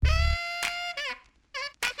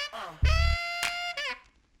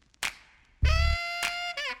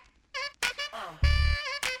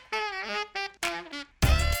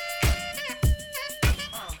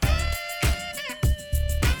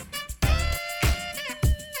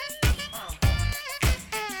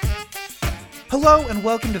Hello and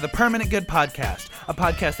welcome to the Permanent Good Podcast, a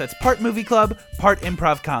podcast that's part movie club, part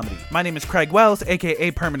improv comedy. My name is Craig Wells, aka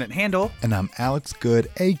Permanent Handle. And I'm Alex Good,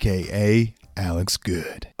 aka Alex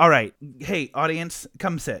Good. All right. Hey, audience,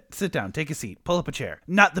 come sit down, take a seat, pull up a chair.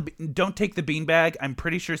 Don't take the beanbag. I'm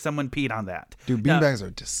pretty sure someone peed on that. Dude, beanbags are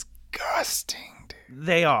disgusting.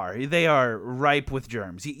 They are ripe with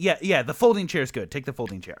germs. Yeah, the folding chair is good. Take the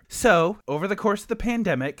folding chair. So, over the course of the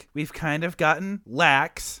pandemic, we've kind of gotten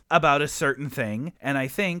lax about a certain thing, and I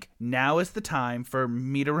think now is the time for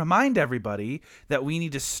me to remind everybody that we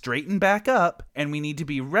need to straighten back up, and we need to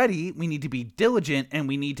be ready, we need to be diligent, and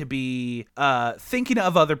we need to be thinking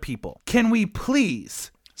of other people. Can we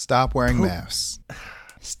please stop wearing masks?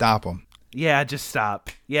 Stop them. Yeah, just stop.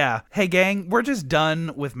 Yeah. Hey, gang, we're just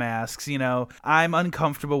done with masks, you know. I'm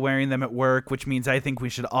uncomfortable wearing them at work, which means I think we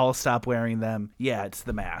should all stop wearing them. Yeah, it's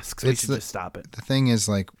the masks. We should just stop it. The thing is,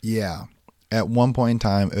 at one point in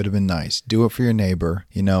time, it would have been nice. Do it for your neighbor.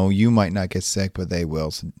 You know, you might not get sick, but they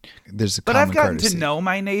will. So there's a common courtesy. But I've gotten to know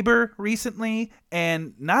my neighbor recently,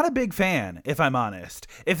 and not a big fan, if I'm honest.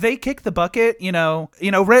 If they kick the bucket, you know,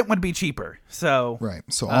 rent would be cheaper. So right.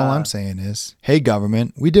 So all I'm saying is, hey,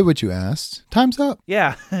 government, we did what you asked. Time's up.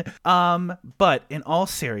 Yeah. But in all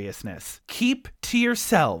seriousness, keep to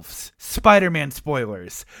yourselves Spider-Man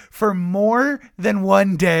spoilers for more than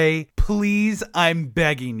one day. Please, I'm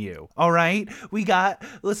begging you. All right? We got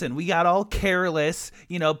all careless,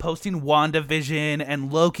 posting WandaVision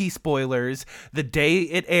and Loki spoilers the day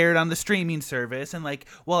it aired on the streaming service. And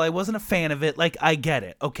I wasn't a fan of it. I get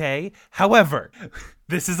it. Okay. However,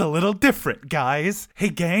 this is a little different, guys. Hey,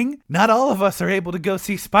 gang, not all of us are able to go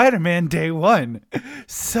see Spider-Man day one.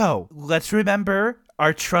 So let's remember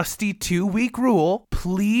our trusty 2-week rule.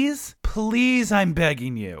 Please, I'm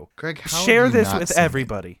begging you. Greg, share this with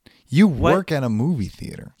everybody. You work at a movie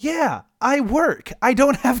theater. Yeah, I work. I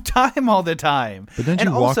don't have time all the time. But don't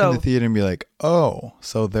you walk in the theater and be like, oh,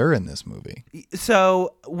 so they're in this movie?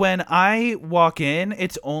 So when I walk in,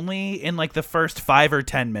 it's only in the first 5 or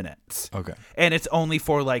 10 minutes. Okay. And it's only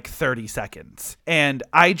for 30 seconds. And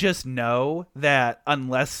I just know that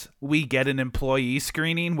unless we get an employee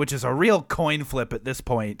screening, which is a real coin flip at this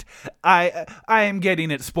point, I am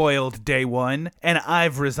getting it spoiled day one, and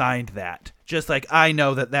I've resigned that. Just I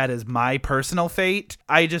know that is my personal fate.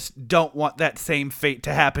 I just don't want that same fate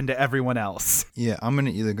to happen to everyone else. Yeah, I'm going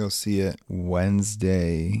to either go see it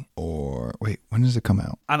Wednesday or... Wait, when does it come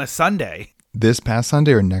out? On a Sunday. This past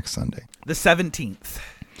Sunday or next Sunday? The 17th.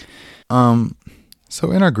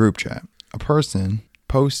 So in our group chat, a person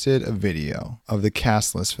posted a video of the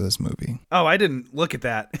cast list for this movie. Oh, I didn't look at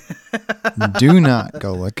that. Do not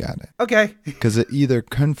go look at it. Okay. Because it either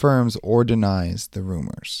confirms or denies the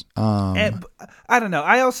rumors. I don't know.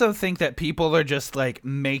 I also think that people are just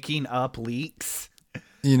making up leaks.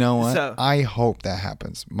 You know what? So, I hope that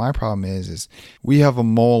happens. My problem is we have a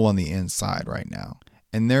mole on the inside right now.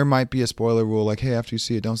 And there might be a spoiler rule hey, after you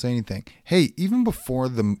see it, don't say anything. Hey, even before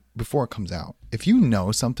it comes out, if you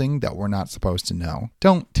know something that we're not supposed to know,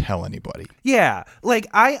 don't tell anybody. Yeah.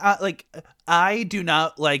 I do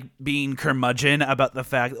not like being curmudgeon about the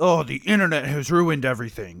fact, the internet has ruined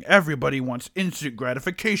everything. Everybody wants instant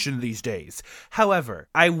gratification these days. However,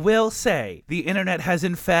 I will say the internet has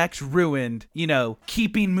in fact ruined,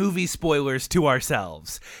 keeping movie spoilers to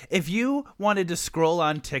ourselves. If you wanted to scroll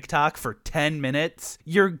on TikTok for 10 minutes,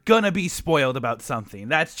 you're gonna be spoiled about something.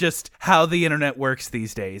 That's just how the internet works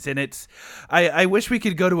these days. And I wish we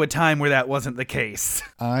could go to a time where that wasn't the case.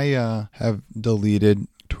 I have deleted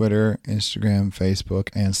Twitter, Instagram, Facebook,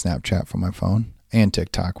 and Snapchat from my phone, and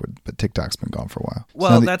TikTok, but TikTok's been gone for a while.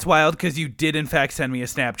 Well, that's wild because you did in fact send me a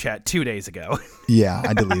Snapchat 2 days ago. Yeah,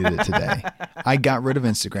 I deleted it today. I got rid of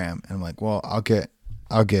Instagram, and I'm like, well, I'll get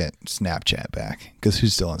Snapchat back because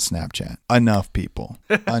who's still on Snapchat? Enough people,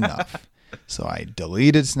 enough. So I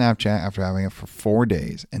deleted Snapchat after having it for 4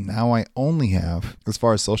 days, and now I only have, as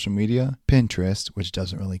far as social media, Pinterest, which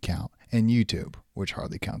doesn't really count, and YouTube, which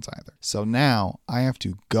hardly counts either. So now I have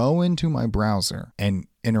to go into my browser and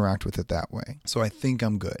interact with it that way. So I think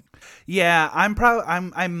I'm good. Yeah, I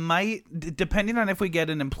might, depending on if we get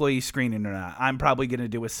an employee screening or not, I'm probably going to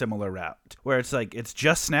do a similar route where it's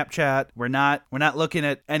just Snapchat. We're not looking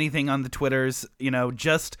at anything on the Twitters,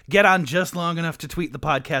 just get on just long enough to tweet the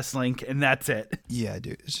podcast link and that's it. Yeah,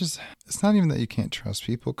 dude. It's not even that you can't trust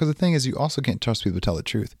people, because the thing is you also can't trust people to tell the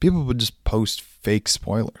truth. People would just post fake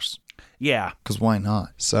spoilers. Yeah. Because why not?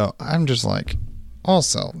 So I'm just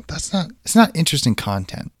also, it's not interesting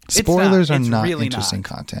content. Spoilers are not really interesting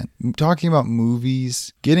content. Talking about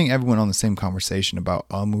movies, getting everyone on the same conversation about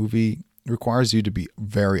a movie requires you to be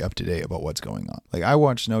very up to date about what's going on. Like, I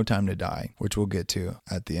watched No Time to Die, which we'll get to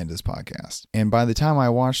at the end of this podcast. And by the time I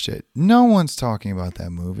watched it, no one's talking about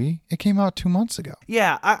that movie. It came out 2 months ago.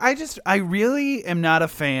 Yeah, I really am not a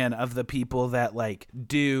fan of the people that like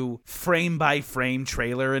do frame by frame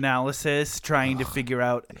trailer analysis, trying to figure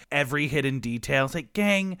out every hidden detail. It's like,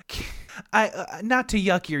 gang, not to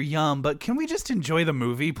yuck your yum, but can we just enjoy the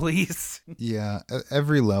movie, please? Yeah, at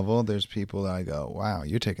every level, there's people that I go, wow,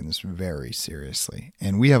 you're taking this very seriously.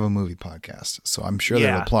 And we have a movie podcast, so I'm sure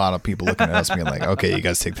there's a lot of people looking at us being like, okay, you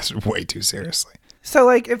guys take this way too seriously. So,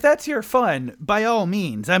 like, if that's your fun, by all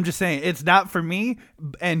means, I'm just saying it's not for me,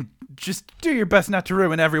 and just do your best not to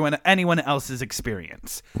ruin anyone else's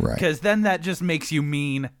experience. Right. Because then that just makes you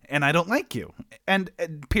mean, and I don't like you. And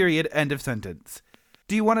period, end of sentence.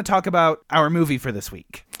 Do you want to talk about our movie for this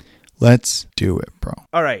week? Let's do it, bro.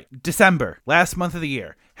 All right. December, last month of the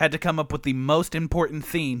year, had to come up with the most important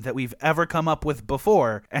theme that we've ever come up with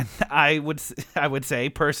before. And I would say,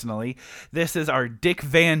 personally, this is our Dick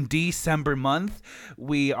Van December month.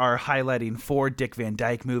 We are highlighting 4 Dick Van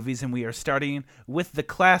Dyke movies, and we are starting with the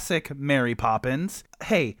classic Mary Poppins.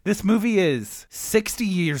 Hey, this movie is 60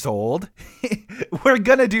 years old. We're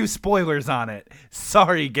gonna do spoilers on it.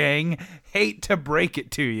 Sorry, gang. Hate to break it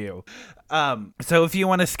to you. So if you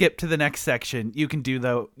want to skip to the next section, you can do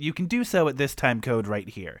so at this time code right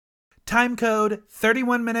here. Time code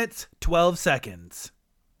 31 minutes 12 seconds.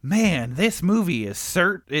 Man, this movie is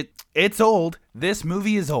it's old. This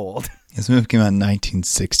movie is old. This movie came out in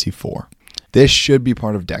 1964. This should be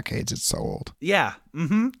part of decades. It's so old. Yeah.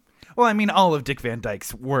 Mm-hmm. Well, I mean, all of Dick Van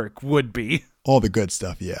Dyke's work would be. All the good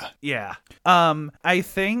stuff, yeah. Yeah. I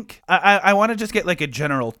think I want to just get like a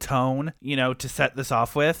general tone, to set this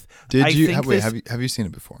off with. Have you seen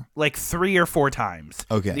it before? Like 3 or 4 times.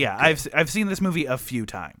 Okay. Yeah, good. I've seen this movie a few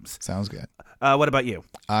times. Sounds good. What about you?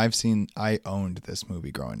 I owned this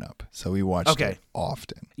movie growing up, so we watched it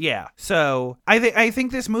often. Yeah. So I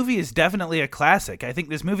think this movie is definitely a classic. I think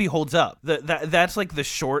this movie holds up. That's like the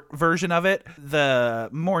short version of it. The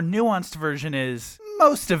more nuanced version is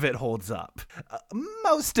most of it holds up.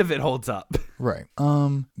 Right.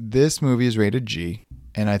 This movie is rated G,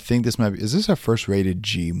 and I think this might be. Is this our first rated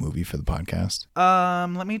G movie for the podcast?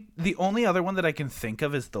 The only other one that I can think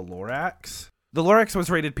of is The Lorax. The Lorax was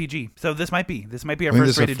rated PG, so this might be our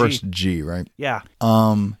first rated G. First G, right? Yeah.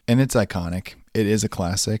 And it's iconic. It is a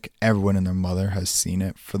classic. Everyone and their mother has seen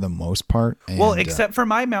it for the most part. And, well, except for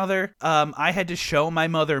my mother. I had to show my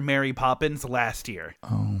mother Mary Poppins last year.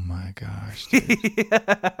 Oh my gosh.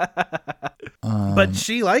 But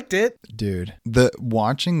she liked it. Dude,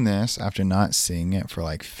 watching this after not seeing it for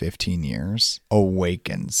like 15 years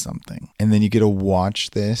awakens something. And then you get to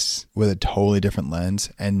watch this with a totally different lens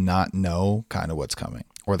and not know kind of what's coming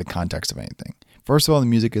or the context of anything. First of all, the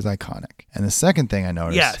music is iconic. And the second thing I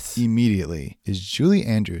noticed immediately is Julie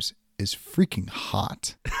Andrews is freaking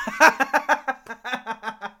hot.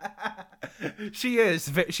 She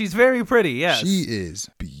is. She's very pretty, yes. She is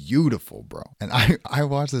beautiful, bro. And I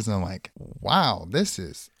watched this and I'm like, wow, this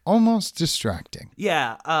is almost distracting.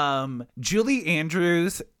 Yeah. Julie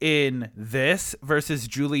Andrews in this versus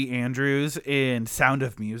Julie Andrews in Sound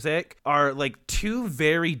of Music are like 2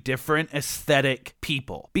 very different aesthetic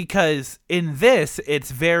people. Because in this,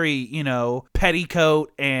 it's very,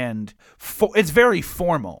 petticoat and it's very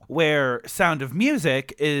formal. Where Sound of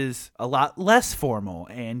Music is a lot less formal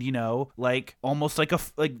and, like almost like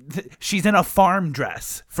she's in a farm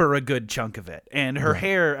dress for a good chunk of it. And her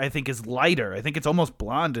hair, I think, is lighter. I think it's almost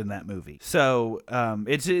blonde in that movie. So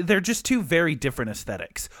they're just 2 very different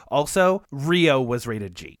aesthetics. Also, Rio was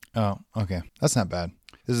rated G. Oh, okay. That's not bad.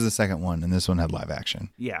 This is the second one, and this one had live action.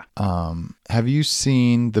 Yeah. Have you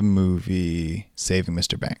seen the movie Saving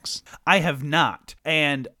Mr. Banks? I have not,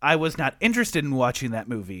 and I was not interested in watching that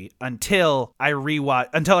movie until I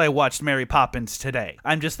watched Mary Poppins today.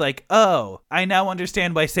 I'm just like, oh, I now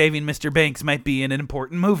understand why Saving Mr. Banks might be an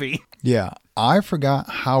important movie. Yeah, I forgot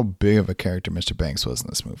how big of a character Mr. Banks was in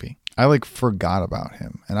this movie. I forgot about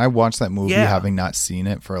him. And I watched that movie having not seen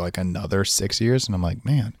it for another 6 years. And I'm like,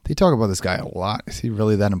 man, they talk about this guy a lot. Is he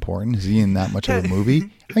really that important? Is he in that much of a movie?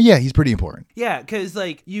 Oh, yeah, he's pretty important. Yeah, because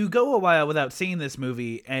you go a while without seeing this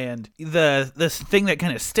movie. And the thing that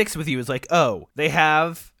kind of sticks with you is oh, they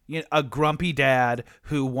have a grumpy dad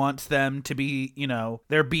who wants them to be,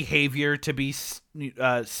 their behavior to be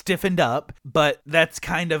stiffened up, but that's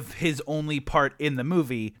kind of his only part in the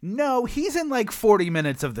movie. No, he's in 40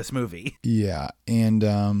 minutes of this movie. Yeah,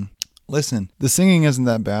 and listen, the singing isn't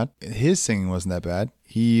that bad. His singing wasn't that bad.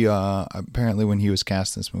 He apparently when he was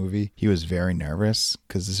cast in this movie, he was very nervous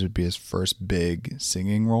because this would be his first big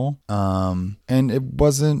singing role. And it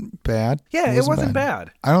wasn't bad. Yeah, it wasn't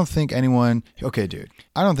bad. I don't think anyone. Okay, dude.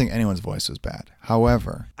 I don't think anyone's voice was bad.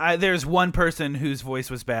 However, there's one person whose voice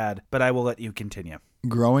was bad, but I will let you continue.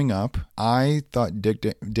 Growing up, I thought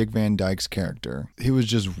Dick Van Dyke's character, he was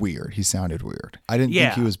just weird. He sounded weird. I didn't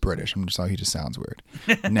think he was British. I'm just like, he just sounds weird.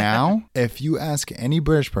 Now, if you ask any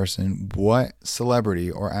British person what celebrity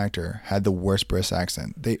or actor had the worst British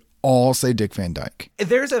accent, they all say Dick Van Dyke.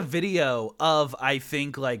 There's a video of, I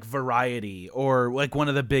think, like Variety or like one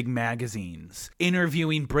of the big magazines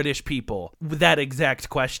interviewing British people with that exact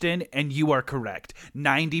question, and you are correct.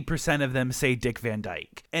 90% of them say Dick Van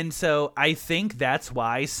Dyke. And so I think that's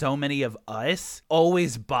why so many of us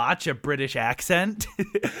always botch a British accent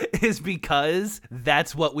is because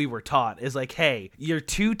that's what we were taught is like, hey, your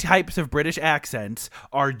two types of British accents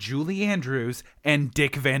are Julie Andrews and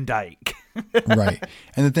Dick Van Dyke. Right.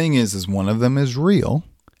 And the thing is one of them is real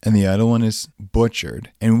and the other one is butchered.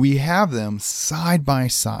 And we have them side by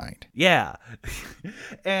side. Yeah.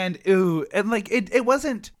 And like it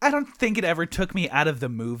wasn't, I don't think it ever took me out of the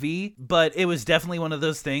movie, but it was definitely one of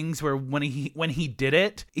those things where when he did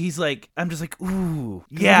it, he's like, I'm just like, ooh,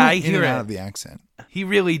 yeah, I hear it. Out of the accent. He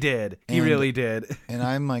really did. He really did. And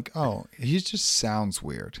I'm like, oh, he just sounds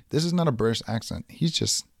weird. This is not a British accent. He's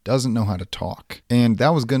just doesn't know how to talk. And that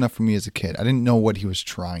was good enough for me as a kid. I didn't know what he was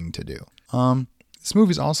trying to do. This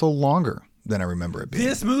movie's also longer than I remember it being.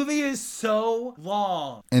 This movie is so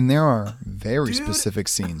long. And there are very specific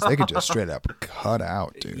scenes they could just straight up cut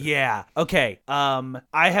out, dude. Yeah. Okay. I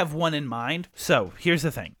have one in mind. So here's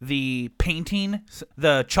the thing. The painting,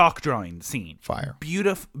 the chalk drawing scene. Fire.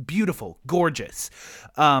 Beautiful, gorgeous,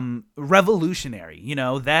 revolutionary. You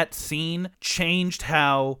know, that scene changed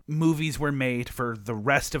how movies were made for the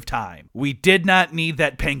rest of time. We did not need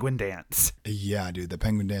that penguin dance. Yeah, dude. The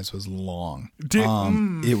penguin dance was long. Dude,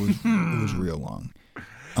 it was real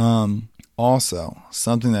long. Also,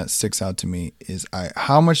 something that sticks out to me is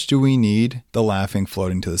how much do we need the laughing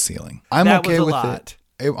floating to the ceiling? I'm okay with it.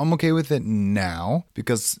 I'm okay with it now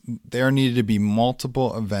because there needed to be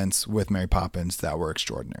multiple events with Mary Poppins that were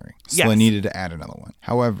extraordinary. So they needed to add another one.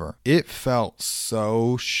 However, it felt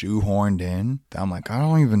so shoehorned in that I'm like, I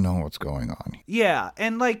don't even know what's going on. Yeah,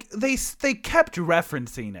 and like they kept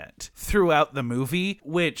referencing it throughout the movie,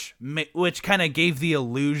 which kind of gave the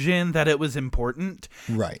illusion that it was important.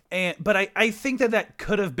 Right. But I think that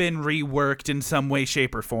could have been reworked in some way,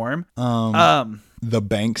 shape, or form. The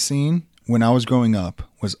bank scene, when I was growing up,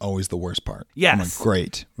 was always the worst part. Yes. I'm like,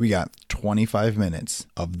 great. We got 25 minutes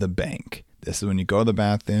of the bank. This is when you go to the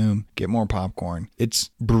bathroom, get more popcorn.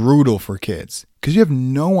 It's brutal for kids because you have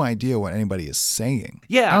no idea what anybody is saying.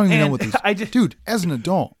 Yeah. I don't even know what these... Dude, as an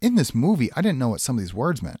adult, in this movie, I didn't know what some of these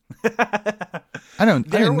words meant. I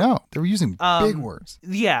didn't know. They were using big words.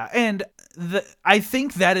 Yeah, and I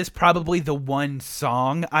think that is probably the one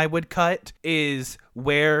song I would cut is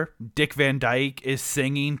where Dick Van Dyke is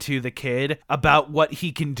singing to the kid about what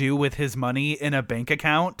he can do with his money in a bank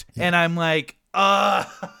account. Yeah. And I'm like,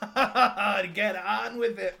 get on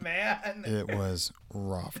with it, man. It was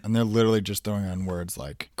rough. And they're literally just throwing on words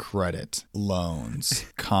like credit, loans,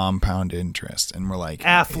 compound interest. And we're like,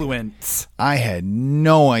 affluence. I had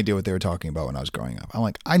no idea what they were talking about when I was growing up. I'm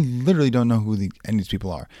like, I literally don't know who any of these people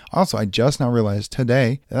are. Also, I just now realized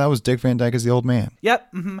today that was Dick Van Dyke as the old man.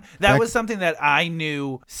 Yep. Mm-hmm. That was something that I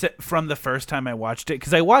knew from the first time I watched it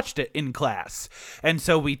because I watched it in class. And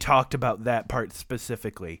so we talked about that part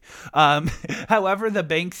specifically. However, the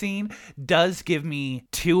bank scene does give me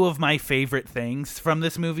two of my favorite things from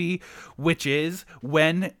this movie, which is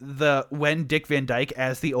when Dick Van Dyke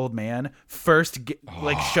as the old man first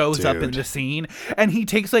shows up in the scene, and he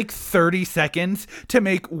takes like 30 seconds to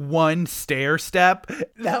make one stair step.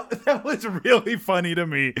 That was really funny to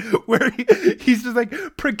me, where he's just like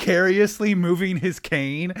precariously moving his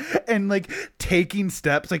cane and like taking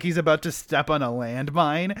steps like he's about to step on a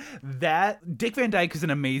landmine. That Dick Van Dyke is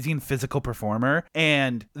an amazing physical performer,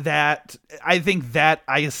 and that I think that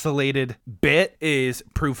isolated bit is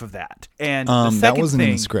proof of that. And the second that wasn't thing,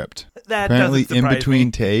 in the script. That apparently in between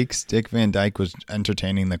me. takes, Dick Van Dyke was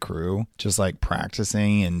entertaining the crew, just like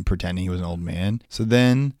practicing and pretending he was an old man. So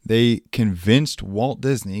then they convinced Walt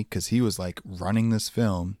Disney, because he was like running this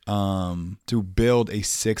film, to build a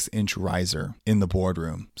 6-inch riser in the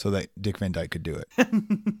boardroom so that Dick Van Dyke could do it.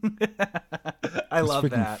 I love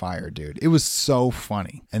freaking that. Fire, dude. It was so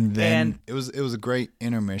funny. And then it was a great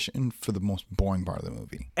intermission for the most boring part of the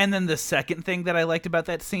movie. And then the second thing that I liked about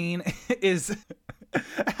that scene is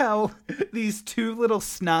how these two little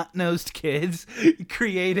snot-nosed kids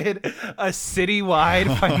created a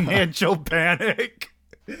citywide financial panic.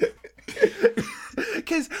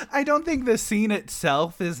 Because I don't think the scene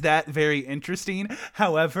itself is that very interesting.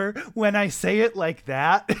 However, when I say it like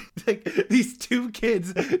that, like these two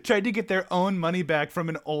kids tried to get their own money back from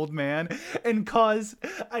an old man and cause,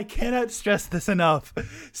 I cannot stress this enough,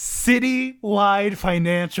 citywide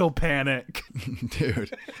financial panic.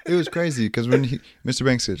 Dude, it was crazy because when Mr.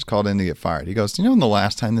 Banks was called in to get fired, he goes, "Do you know when the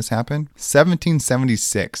last time this happened?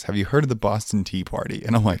 1776. Have you heard of the Boston Tea Party?"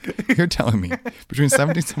 And I'm like, you're telling me between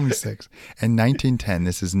 1776 and 1910,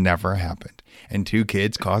 this has never happened, and two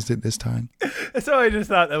kids caused it this time? So I just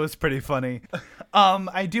thought that was pretty funny.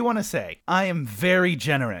 I do want to say I am very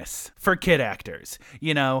generous for kid actors.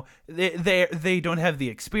 You know, they don't have the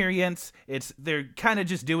experience. They're kind of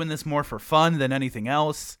just doing this more for fun than anything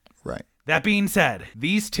else. Right. That being said,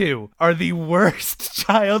 these two are the worst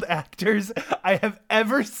child actors I have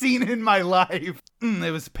ever seen in my life.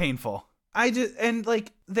 It was painful.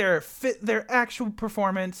 Their actual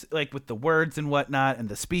performance, like with the words and whatnot and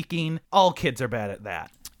the speaking, all kids are bad at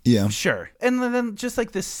that. Yeah. Sure. And then just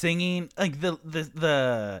like the singing, like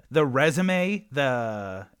the resume,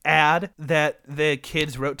 the ad that the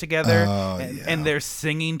kids wrote together and they're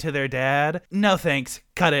singing to their dad. No thanks.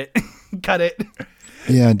 Cut it. Cut it.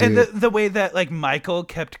 Yeah, dude. And the way that like Michael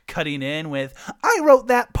kept cutting in with, "I wrote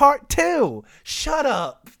that part too. Shut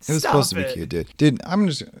up. It was supposed to be cute, dude. Dude, I don't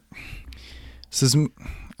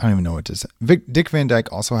even know what to say. Dick Van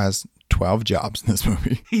Dyke also has 12 jobs in this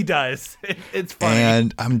movie. He does. It's funny.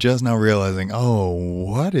 And I'm just now realizing,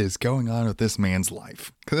 what is going on with this man's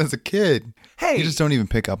life? Because as a kid, you just don't even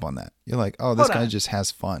pick up on that. You're like, this guy just has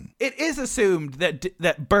fun. It is assumed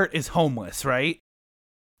that Bert is homeless, right?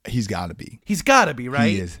 He's got to be. He's got to be, right?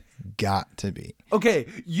 He has got to be. Okay,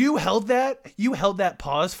 you held that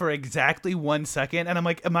pause for exactly 1 second, and I'm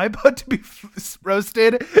like, am I about to be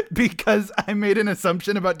roasted because I made an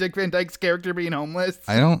assumption about Dick Van Dyke's character being homeless?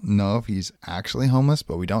 I don't know if he's actually homeless,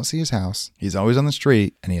 but we don't see his house. He's always on the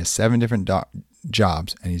street, and he has 7 different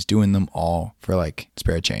jobs, and he's doing them all for like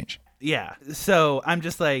spare change. Yeah. So I'm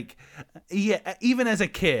just like, yeah, even as a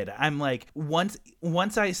kid, I'm like, once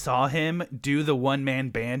I saw him do the one-man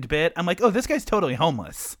band bit, I'm like, oh, this guy's totally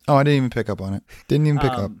homeless. Oh, I didn't even pick up on it. Didn't even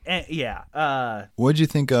pick up. Yeah. What'd you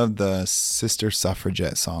think of the Sister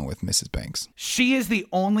Suffragette song with Mrs. Banks? She is the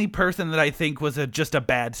only person that I think was just a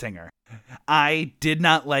bad singer. I did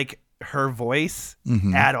not like her voice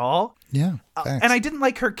at all. Yeah, and I didn't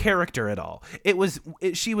like her character at all.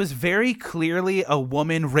 She was very clearly a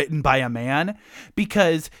woman written by a man,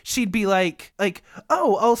 because she'd be like,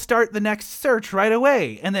 oh, I'll start the next search right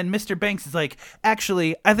away. And then Mr. Banks is like,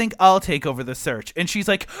 actually, I think I'll take over the search. And she's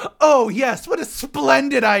like, oh, yes, what a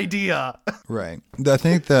splendid idea. Right. I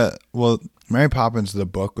think Mary Poppins, the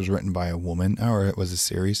book, was written by a woman, or it was a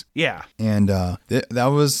series. Yeah. And that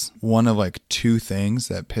was one of like 2 things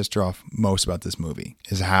that pissed her off most about this movie,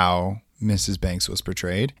 is how Mrs. Banks was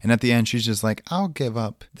portrayed. And at the end, she's just like, I'll give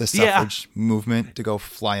up the suffrage movement to go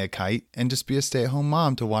fly a kite and just be a stay-at-home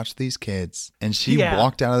mom to watch these kids. And she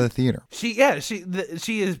walked out of the theater.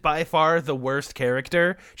 She is by far the worst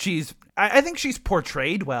character. I think she's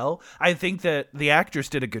portrayed well. I think that the actress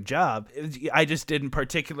did a good job. I just didn't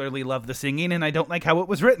particularly love the singing, and I don't like how it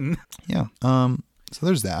was written. Yeah. So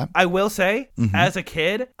there's that. I will say, as a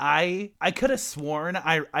kid, I could have sworn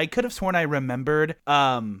I remembered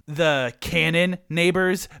the Cannon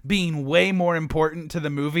neighbors being way more important to the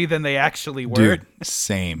movie than they actually were. Dude,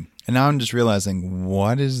 same. And now I'm just realizing,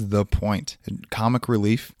 what is the point? Comic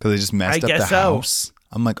relief? Because they just messed up the house.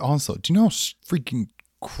 I'm like, also, do you know how freaking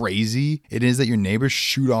crazy it is that your neighbors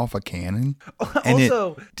shoot off a cannon? And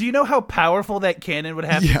also, do you know how powerful that cannon would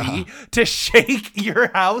have to be to shake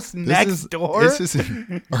your house next door? This is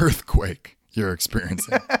an earthquake you're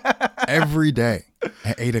experiencing every day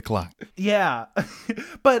at 8:00. Yeah.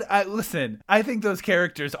 But listen, I think those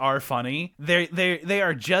characters are funny. They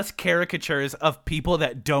are just caricatures of people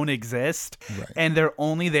that don't exist, right, and they're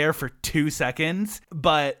only there for 2 seconds,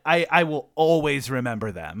 but I will always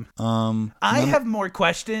remember them. I have more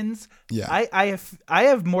questions. Yeah. I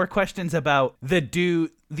have more questions about the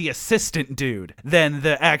assistant dude than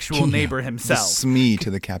the actual neighbor himself. The Smee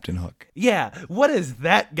to the Captain Hook. Yeah. What does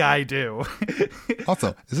that guy do?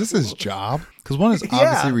 Also, is this his job? Because one is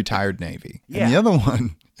obviously retired Navy. And the other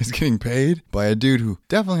one is getting paid by a dude who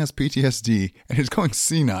definitely has PTSD and is going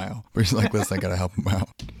senile. But he's like, listen, I got to help him out.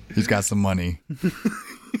 He's got some money.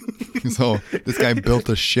 So this guy built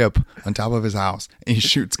a ship on top of his house, and he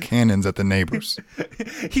shoots cannons at the neighbors.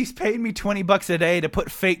 He's paid me $20 a day to put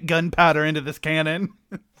fake gunpowder into this cannon.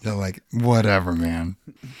 They're like, whatever, man.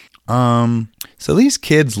 So these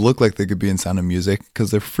kids look like they could be in Sound of Music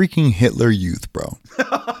because they're freaking Hitler Youth, bro.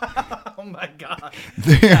 Oh my God.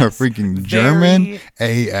 They are freaking German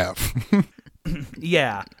AF.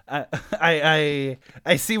 Yeah. I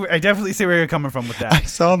see. I definitely see where you're coming from with that. I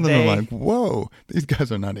saw them and I'm like, whoa, these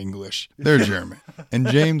guys are not English. They're German. And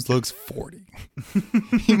James looks 40.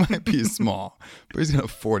 He might be small, but he's got a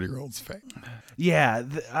 40-year-old's face. Yeah,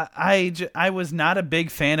 I was not a big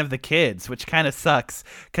fan of the kids, which kind of sucks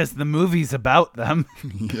because the movie's about them.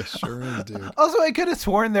 Yeah, sure is, dude. Also, I could have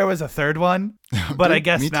sworn there was a third one, but Dude, I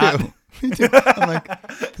guess me not. Too. Me too. I'm like,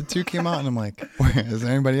 the 2 came out and I'm like, where is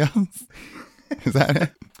there anybody else? Is that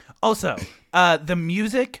it? Also, the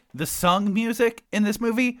music, the sung music in this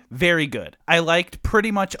movie, very good. I liked pretty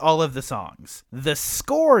much all of the songs. The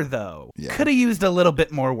score, though, could have used a little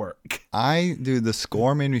bit more work. The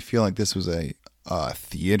score made me feel like this was a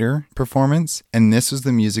theater performance, and this was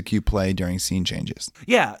the music you play during scene changes.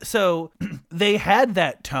 Yeah, so they had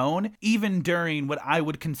that tone even during what I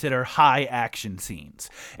would consider high action scenes.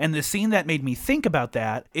 And the scene that made me think about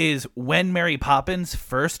that is when Mary Poppins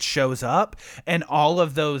first shows up and all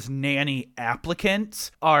of those nanny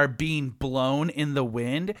applicants are being blown in the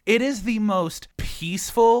wind. It is the most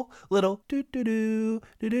peaceful little do-do-do,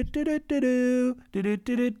 do-do-do-do-do,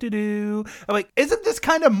 do-do-do-do-do. I'm like, isn't this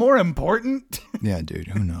kind of more important? Yeah, dude,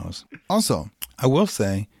 who knows? Also, I will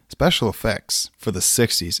say special effects for the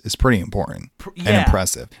 60s is pretty important and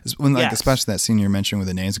impressive. When, especially that scene you're mentioning where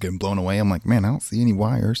the names are getting blown away, I'm like, man, I don't see any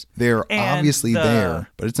wires. They're obviously there,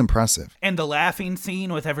 but it's impressive. And the laughing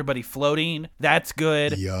scene with everybody floating, that's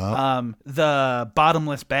good. Yeah. The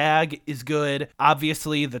bottomless bag is good.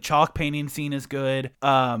 Obviously, the chalk painting scene is good.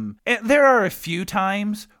 And there are a few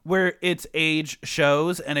times where its age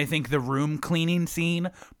shows, and I think the room cleaning scene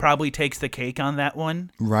probably takes the cake on that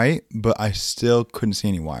one. Right, but I still couldn't see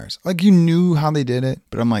any wires. Like, you knew how they did it,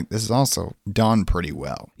 but I'm like, this is also done pretty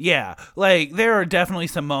well. Yeah, like, there are definitely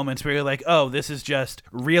some moments where you're like, oh, this is just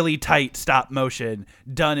really tight stop motion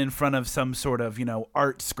done in front of some sort of,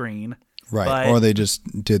 art screen. Right, or they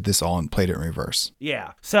just did this all and played it in reverse.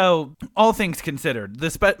 Yeah. So, all things considered,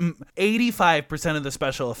 85% of the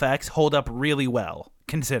special effects hold up really well,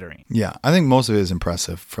 considering. Yeah, I think most of it is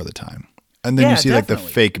impressive for the time. And then you see definitely. like the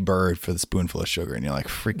fake bird for the spoonful of sugar, and you're like,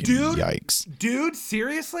 freaking yikes. Dude,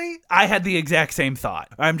 seriously? I had the exact same thought.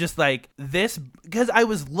 I'm just like, this, because I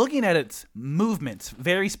was looking at its movements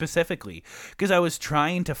very specifically, because I was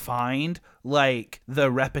trying to find like the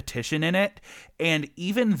repetition in it. And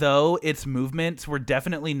even though its movements were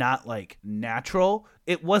definitely not like natural,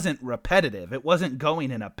 it wasn't repetitive. It wasn't going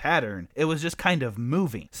in a pattern. It was just kind of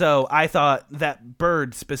moving. So I thought that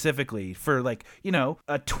bird specifically for like,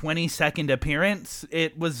 a 20-second appearance,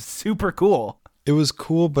 it was super cool. It was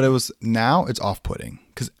cool, but now it's off-putting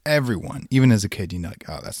because everyone, even as a kid, like,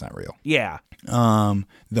 oh, that's not real. Yeah.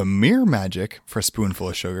 The mirror magic for Spoonful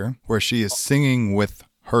of Sugar, where she is singing with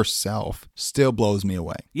herself, still blows me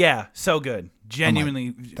away. Yeah, so good.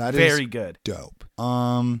 Genuinely very good. Dope.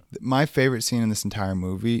 My favorite scene in this entire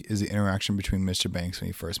movie is the interaction between Mr. Banks when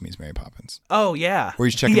he first meets Mary Poppins. Oh, yeah. Where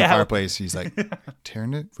he's checking the fireplace. He's like, ripped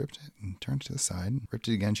it, and turned it to the side, ripped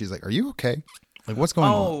it again. She's like, are you okay? Like, what's going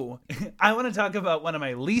on? Oh, I want to talk about one of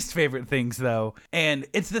my least favorite things, though. And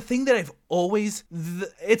it's the thing that it's always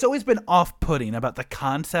been off-putting about the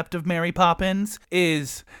concept of Mary Poppins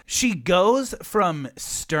is she goes from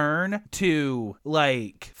stern to,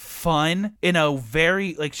 like, fun in a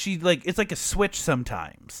very, like, it's like a switch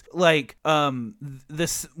sometimes. Like,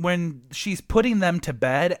 when she's putting them to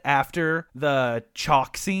bed after the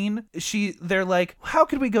chalk scene, they're like, how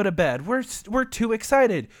could we go to bed? We're too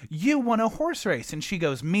excited. You want a horse race. And she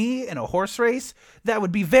goes, me in a horse race? That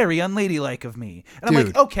would be very unladylike of me. And Dude, I'm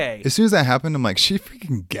like, okay. As soon as that happened, I'm like, she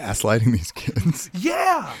freaking gaslighting these kids.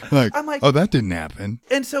 Yeah. I'm like, oh, that didn't happen.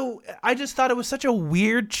 And so I just thought it was such a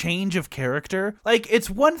weird change of character. Like, it's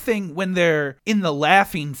one thing when they're in the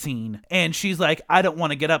laughing scene and she's like, I don't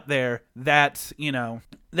want to get up there. That's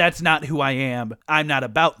not who I am. I'm not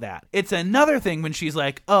about that. It's another thing when she's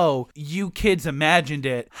like, oh, you kids imagined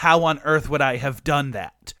it. How on earth would I have done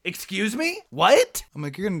that? Excuse me? What? I'm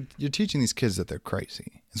like, you're teaching these kids that they're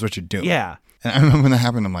crazy. Is what you're doing. Yeah. And I remember when that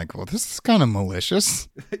happened, I'm like, well, this is kind of malicious.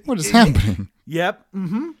 What is happening? Yep.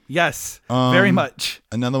 Mm-hmm. Yes. Very much.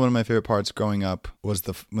 Another one of my favorite parts growing up was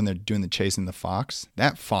when they're doing the chasing the fox.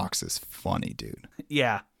 That fox is funny, dude.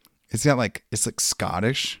 Yeah. It's like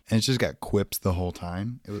Scottish, and it's just got quips the whole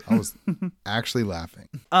time. I was actually laughing.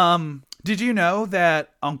 Did you know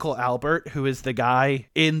that Uncle Albert, who is the guy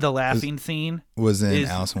in the laughing scene, was in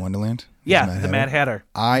Alice in Wonderland? Yeah, the Mad Hatter.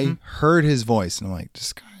 I heard his voice, and I'm like,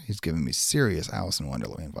 this guy he's giving me serious Alice in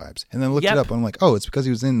Wonderland vibes. And then I looked Yep. it up and I'm like, oh, it's because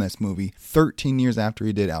he was in this movie 13 years after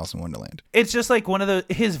he did Alice in Wonderland. It's just like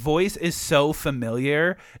his voice is so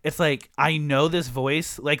familiar. It's like, I know this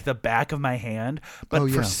voice like the back of my hand, but Oh,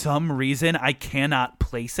 for yeah. some reason I cannot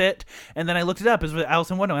place it. And then I looked it up. It's with Alice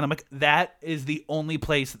in Wonderland. I'm like, that is the only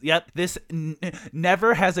place. Yep. This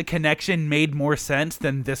never has a connection made more sense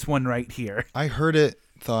than this one right here. I heard it,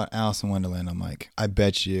 thought Alice in Wonderland. I'm like, I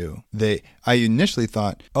bet you I initially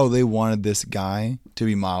thought, oh, they wanted this guy to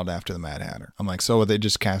be modeled after the Mad Hatter. I'm like, so they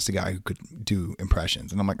just cast a guy who could do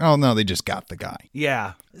impressions. And I'm like, oh no, they just got the guy.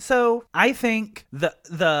 Yeah. So I think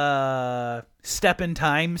the step in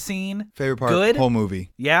time scene, Favorite part, good. whole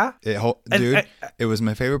movie. Yeah. Dude, it was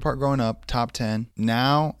my favorite part growing up, top 10.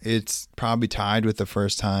 Now it's probably tied with the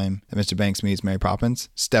first time that Mr. Banks meets Mary Poppins.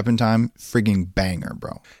 Step in Time, frigging banger,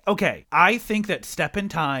 bro. Okay, I think that Step in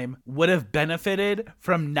Time would have benefited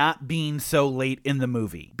from not being so late in the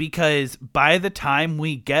movie, because by the time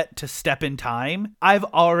we get to Step in Time, I've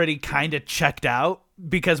already kind of checked out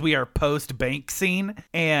because we are post bank scene,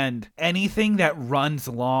 and anything that runs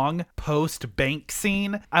long post bank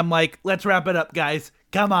scene, I'm like, let's wrap it up, guys.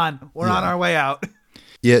 Come on, we're on our way out.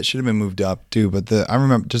 Yeah, it should have been moved up too, but I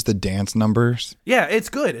remember just the dance numbers. Yeah, it's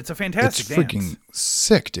good. It's a fantastic It's dance. freaking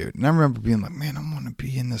sick, dude. And I remember being like, man, I want to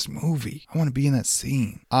be in this movie. I want to be in that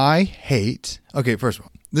scene. Okay, first of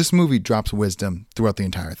all, this movie drops wisdom throughout the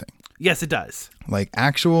entire thing. Yes, it does. Like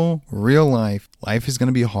actual real life is going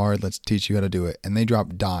to be hard. Let's teach you how to do it. And they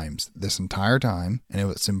dropped dimes this entire time, and it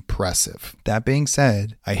was impressive. That being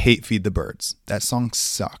said, I hate Feed the Birds. That song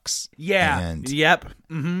sucks. Yeah. And Yep.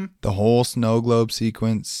 Mm-hmm. the whole snow globe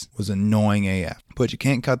sequence was annoying AF. But you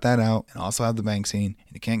can't cut that out and also have the bank scene.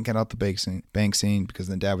 And you can't cut out the bank scene because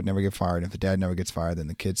the dad would never get fired. If the dad never gets fired, then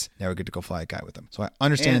the kids never get to go fly a kite with them. So I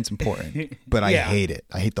understand it's important, but I Yeah. hate it.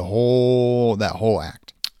 I hate that whole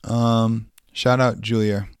act. Shout out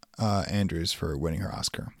Julia Andrews for winning her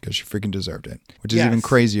Oscar because she freaking deserved it. Which is Yes. even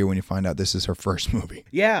crazier when you find out this is her first movie.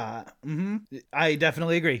 Yeah. Mm-hmm. I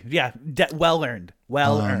definitely agree. Yeah. Well earned.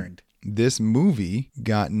 Well earned. This movie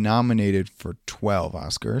got nominated for 12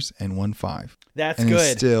 Oscars and won 5. That's and good.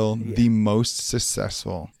 it's still the most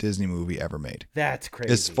successful Disney movie ever made. That's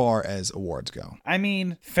crazy. As far as awards go. I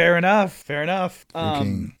mean, fair enough. Fair enough.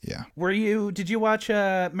 Yeah. Did you watch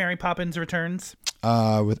Mary Poppins Returns?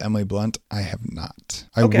 With Emily Blunt, I have not.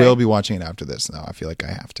 I Okay. will be watching it after this now. I feel like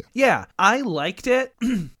I have to. Yeah, I liked it.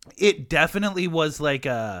 It definitely was like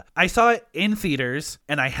I saw it in theaters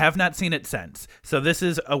and I have not seen it since. So this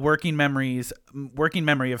is a working memory of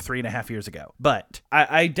 3.5 years ago. But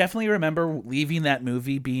I definitely remember leaving that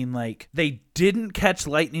movie being like, they didn't catch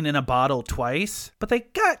lightning in a bottle twice, but they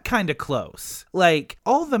got kind of close. Like,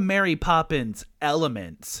 all the Mary Poppins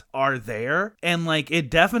elements are there, and like,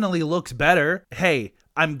 it definitely looks better. Hey,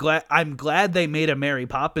 I'm glad they made a Mary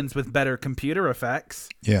Poppins with better computer effects.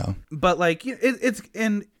 Yeah. But like,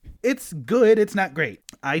 it's good. It's not great.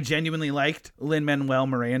 I genuinely liked Lin-Manuel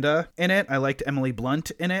Miranda in it. I liked Emily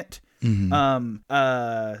Blunt in it. Mm-hmm.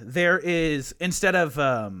 There is, instead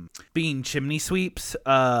of being chimney sweeps,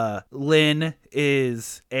 Lynn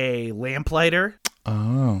is a lamplighter.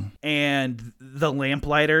 Oh. And the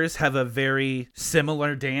Lamplighters have a very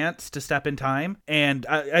similar dance to Step in Time. And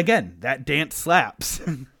again, that dance slaps.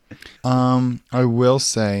 I will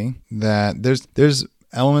say that there's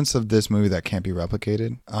elements of this movie that can't be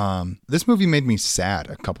replicated. This movie made me sad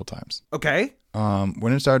a couple times. Okay.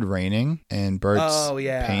 When it started raining and Bert's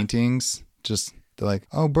paintings, they're like,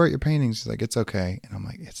 oh, Bert, your paintings. She's like, it's okay. And I'm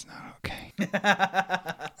like, it's not okay.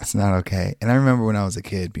 It's not okay. And I remember when I was a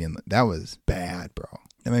kid being like, that was bad, bro.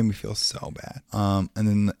 That made me feel so bad. And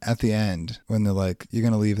then at the end, when they're like, you're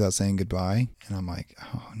going to leave without saying goodbye. And I'm like,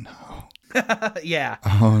 oh, no. Yeah.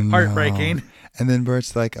 Oh, no. Heartbreaking. And then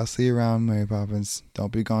Bert's like, I'll see you around, Mary Poppins.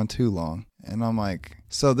 Don't be gone too long. And I'm like,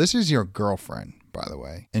 so this is your girlfriend, by the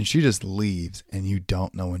way. And she just leaves and you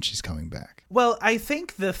don't know when she's coming back. Well, I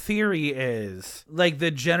think the theory is, like,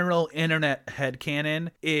 the general internet headcanon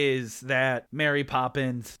is that Mary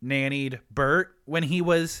Poppins nannied Bert when he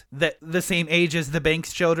was the same age as the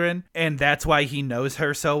Banks children, and that's why he knows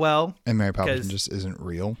her so well. And Mary Poppins just isn't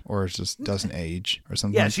real, or it just doesn't age, or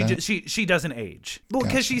something Yeah, like that? she doesn't age. Well,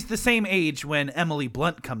 because Gotcha. she's the same age when Emily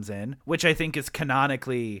Blunt comes in, which I think is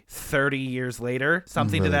canonically 30 years later,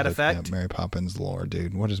 something to that effect. Mary Poppins lore,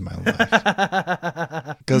 dude. What is my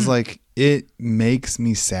life? Because, like, it makes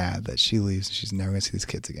me sad that she leaves and she's never going to see these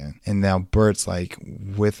kids again. And now Bert's, like,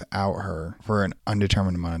 without her for an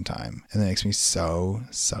undetermined amount of time. And that makes me so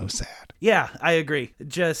sad. Yeah, I agree.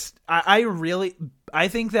 Just, I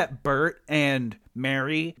think that Bert and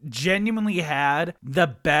Mary genuinely had the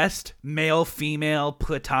best male-female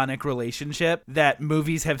platonic relationship that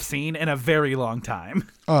movies have seen in a very long time.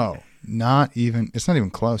 Oh, it's not even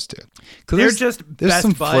close to. They're just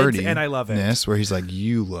best buds, and I love it. Where he's like,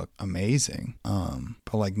 you look amazing.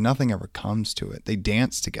 But like nothing ever comes to it. They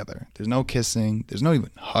dance together. There's no kissing. There's no even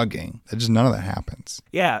hugging. None of that happens.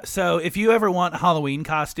 Yeah, so if you ever want Halloween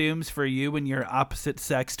costumes for you and your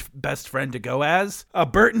opposite-sexed best friend to go as, a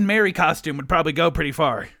Bert and Mary costume would probably go pretty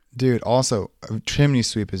far. Dude, also, a chimney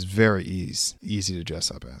sweep is very easy to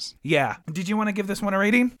dress up as. Yeah. Did you want to give this one a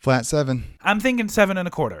rating? Flat 7. I'm thinking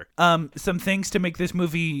 7.25. Some things to make this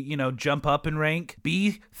movie, jump up in rank.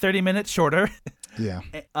 Be 30 minutes shorter. Yeah.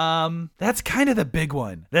 That's kind of the big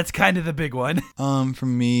one. For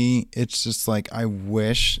me, it's just like I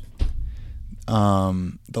wish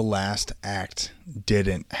the last act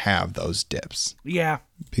didn't have those dips. Yeah.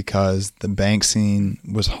 Because the bank scene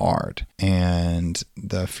was hard and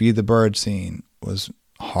the feed the bird scene was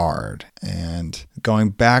hard and going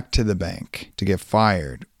back to the bank to get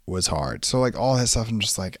fired was hard. So like all that stuff, I'm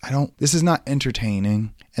just like, this is not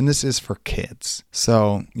entertaining and this is for kids.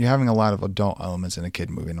 So you're having a lot of adult elements in a kid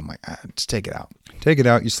movie and I'm like, just take it out.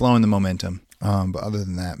 You're slowing the momentum. But other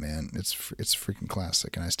than that, man, it's freaking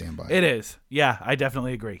classic, and I stand by it. It is. Yeah, I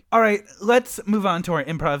definitely agree. All right, let's move on to our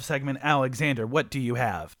improv segment. Alexander, what do you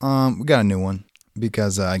have? We got a new one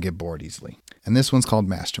because I get bored easily. And this one's called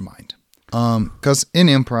Mastermind. Because in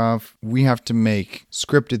improv, we have to make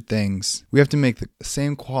scripted things. We have to make the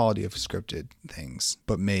same quality of scripted things,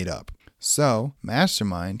 but made up. So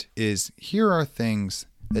Mastermind is, here are things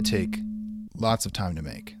that take lots of time to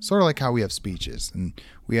make. Sort of like how we have speeches. And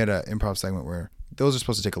we had an improv segment where those are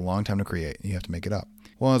supposed to take a long time to create and you have to make it up.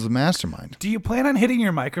 Well, as a mastermind. Do you plan on hitting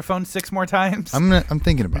your microphone 6 more times? I'm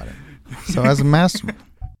thinking about it. So as a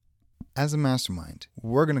mastermind,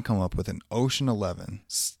 we're going to come up with an Ocean 11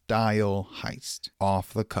 style heist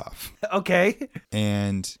off the cuff. Okay.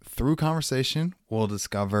 And through conversation, we'll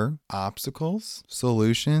discover obstacles,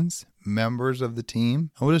 solutions, members of the team,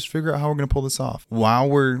 and we'll just figure out how we're going to pull this off while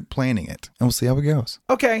we're planning it, and we'll see how it goes.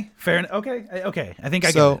 Okay, fair enough. Okay. I think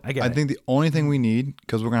I get it. I think the only thing we need,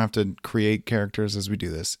 because we're going to have to create characters as we do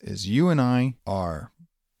this, is you and I are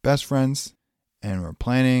best friends, and we're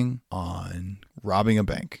planning on robbing a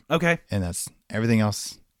bank. Okay. And that's everything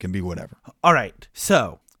else can be whatever. All right.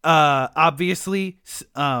 So, obviously,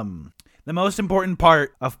 the most important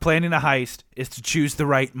part of planning a heist is to choose the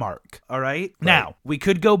right mark. All right? Now, we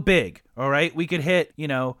could go big. All right? We could hit,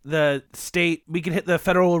 the state. We could hit the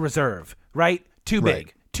Federal Reserve. Right? Too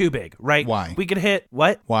big. Too big. Right? Why? We could hit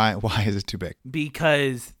what? Why is it too big?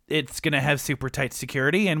 Because it's going to have super tight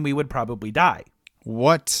security and we would probably die.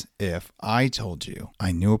 What if I told you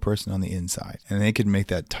I knew a person on the inside and they could make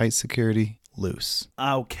that tight security loose?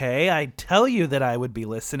 Okay, I tell you that I would be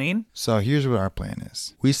listening. So here's what our plan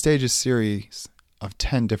is. We stage a series of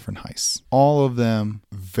 10 different heists, all of them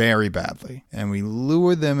very badly, and we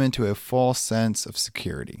lure them into a false sense of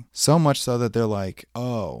security. So much so that they're like,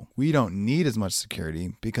 oh, we don't need as much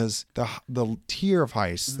security because the tier of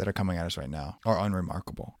heists that are coming at us right now are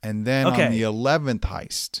unremarkable. And then on the 11th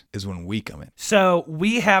heist is when we come in. So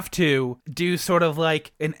we have to do sort of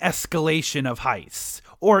like an escalation of heists.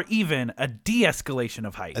 Or even a de-escalation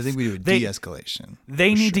of heists. I think we do a de-escalation.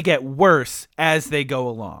 They need to get worse as they go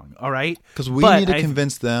along, all right? Because we need to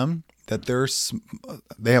convince them that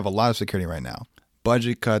they have a lot of security right now.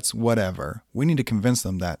 Budget cuts, whatever. We need to convince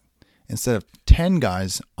them that instead of 10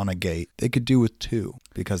 guys on a gate, they could do with 2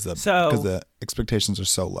 because the expectations are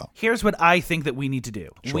so low. Here's what I think that we need to do.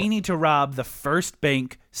 Sure. We need to rob the first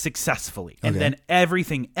bank successfully. And then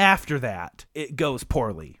everything after that, it goes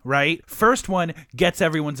poorly, right? First one gets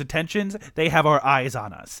everyone's attentions. They have our eyes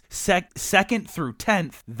on us. Second through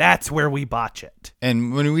 10th, that's where we botch it.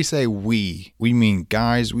 And when we say we mean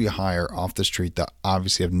guys we hire off the street that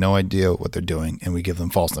obviously have no idea what they're doing, and we give them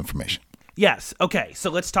false information. Yes. Okay. So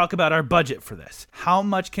let's talk about our budget for this. How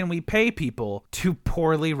much can we pay people to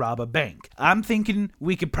poorly rob a bank? I'm thinking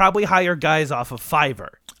we could probably hire guys off of Fiverr.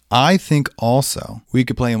 I think also we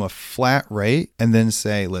could play them a flat rate and then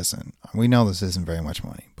say, listen, we know this isn't very much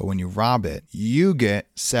money, but when you rob it, you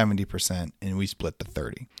get 70% and we split the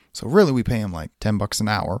 30. So really we pay them like $10 an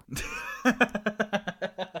hour.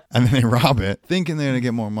 And then they rob it, thinking they're gonna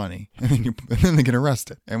get more money, and then they get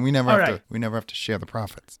arrested, and we never have to share the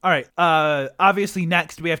profits. All right. Obviously,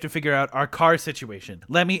 next we have to figure out our car situation.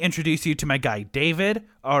 Let me introduce you to my guy David,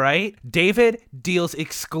 all right? David deals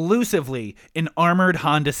exclusively in armored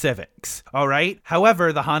Honda Civics, all right?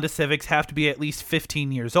 However, the Honda Civics have to be at least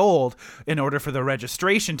 15 years old in order for the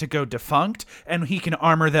registration to go defunct, and he can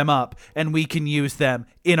armor them up, and we can use them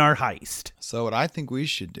in our heist. So what I think we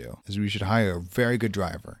should do is we should hire a very good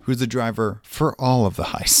driver who's the driver for all of the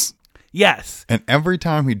heists. Yes. And every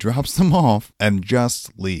time he drops them off and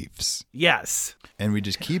just leaves. Yes. And we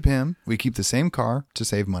just keep him. We keep the same car to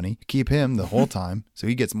save money. Keep him the whole time. So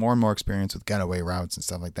he gets more and more experience with getaway routes and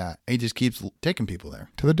stuff like that. And he just keeps taking people there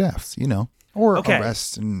to their deaths, you know. Or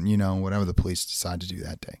arrest and, you know, whatever the police decide to do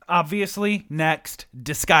that day. Obviously, next,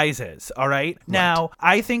 disguises, all right? Now,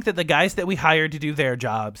 I think that the guys that we hired to do their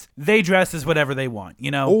jobs, they dress as whatever they want,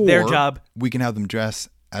 you know, Or their job. We can have them dress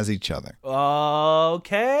as each other.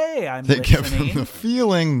 Okay, I'm They give them listening. the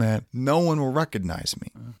feeling that no one will recognize me,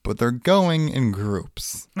 but they're going in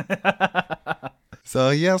groups. So,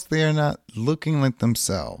 yes, they are not looking like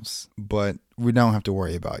themselves, but we don't have to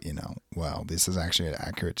worry about, you know, well, this is actually an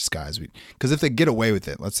accurate disguise. Because if they get away with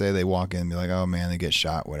it, let's say they walk in and be like, oh, man, they get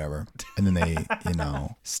shot, whatever. And then they, you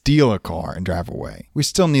know, steal a car and drive away. We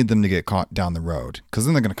still need them to get caught down the road because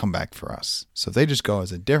then they're going to come back for us. So if they just go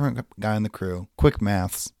as a different guy in the crew, quick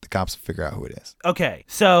maths, the cops will figure out who it is. Okay,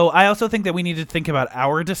 so I also think that we need to think about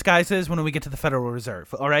our disguises when we get to the Federal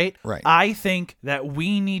Reserve, all right? Right. I think that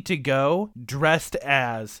we need to go dressed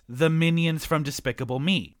as the minions from Despicable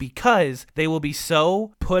Me because they will be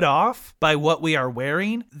so put off by what we are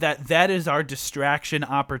wearing that is our distraction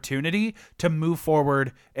opportunity to move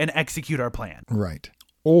forward and execute our plan. Right.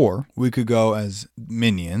 Or we could go as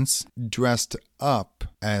minions dressed up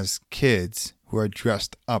as kids who are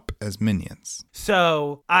dressed up as minions.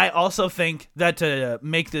 So I also think that to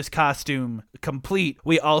make this costume complete,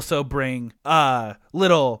 we also bring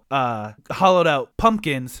little hollowed out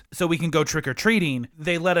pumpkins so we can go trick-or-treating.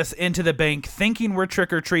 They let us into the bank thinking we're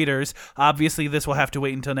trick-or-treaters. Obviously, this will have to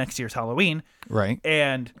wait until next year's Halloween. Right.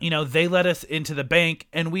 And, you know, they let us into the bank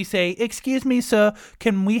and we say, excuse me, sir,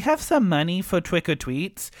 can we have some money for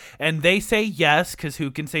trick-or-treats? And they say yes, because who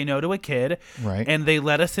can say no to a kid? Right. And they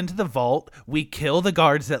let us into the vault. We kill the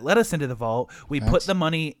guards that let us into the vault. We put the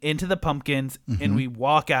money into the pumpkins and we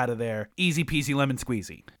walk out of there. Easy peasy lemon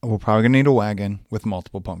squeezy. We're probably going to need a wagon with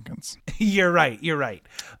multiple pumpkins. You're right.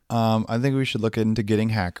 I think we should look into getting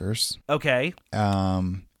hackers. Okay.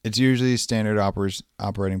 It's usually standard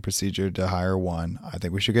operating procedure to hire one. I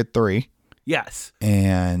think we should get 3. Yes.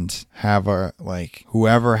 And have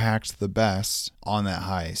whoever hacks the best on that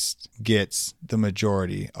heist gets the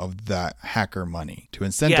majority of that hacker money to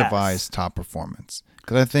incentivize top performance.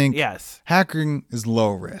 Because I think hacking is low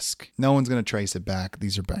risk. No one's going to trace it back.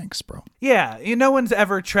 These are banks, bro. Yeah. No one's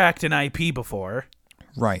ever tracked an IP before.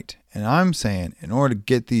 Right. And I'm saying in order to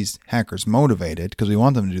get these hackers motivated, because we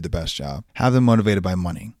want them to do the best job, have them motivated by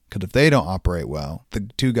money. Because if they don't operate well, the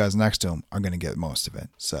 2 guys next to them are going to get most of it.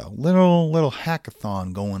 So little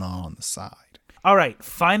hackathon going on the side. All right.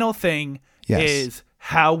 Final thing is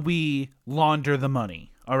how we launder the money.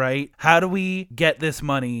 All right. How do we get this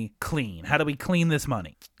money clean? How do we clean this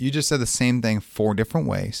money? You just said the same thing 4 different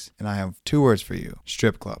ways. And I have 2 words for you.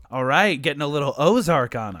 Strip club. All right. Getting a little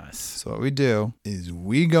Ozark on us. So what we do is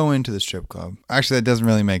we go into the strip club. Actually, that doesn't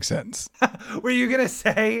really make sense. Were you going to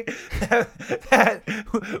say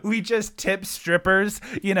that we just tip strippers,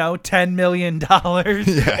 $10 million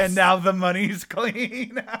and now the money's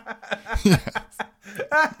clean?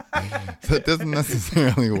 That doesn't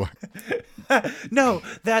necessarily work. No,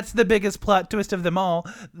 that's the biggest plot twist of them all.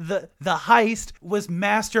 The heist was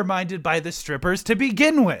masterminded by the strippers to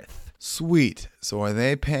begin with. Sweet. So are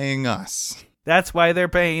they paying us? That's why they're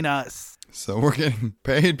paying us. So we're getting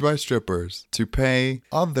paid by strippers to pay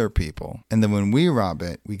other people. And then when we rob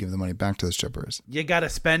it, we give the money back to the strippers. You got to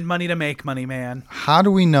spend money to make money, man. How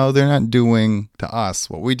do we know they're not doing to us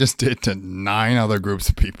what we just did to 9 other groups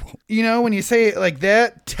of people? When you say it like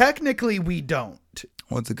that, technically we don't.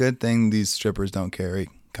 Well, it's a good thing these strippers don't carry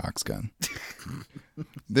Cox gun.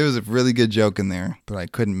 There was a really good joke in there, but I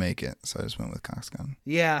couldn't make it, so I just went with Cox gun.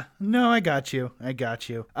 Yeah. No, I got you.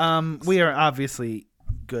 We are obviously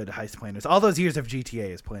good heist planners. All those years of GTA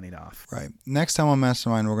is planning off. Right. Next time on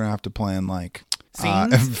Mastermind, we're going to have to plan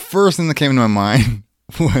scenes? First thing that came to my mind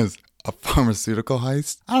was a pharmaceutical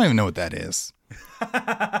heist. I don't even know what that is.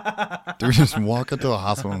 Do we just walk into a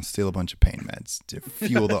hospital and steal a bunch of pain meds to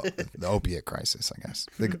fuel the opiate crisis, I guess?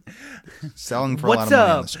 Selling for a lot of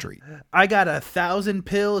money on the street. I got 1,000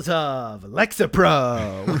 pills of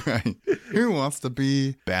Lexapro. Right. Who wants to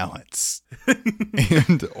be balanced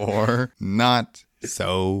and or not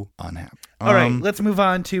so unhappy? All right, let's move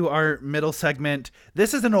on to our middle segment.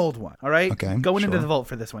 This is an old one, all right? Okay, Going into sure. the vault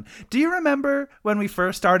for this one. Do you remember when we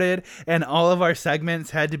first started and all of our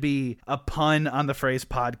segments had to be a pun on the phrase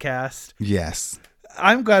podcast? Yes.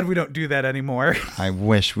 I'm glad we don't do that anymore. I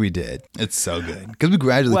wish we did. It's so good. Because we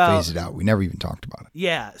gradually phased it out. We never even talked about it.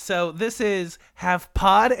 Yeah, so this is Have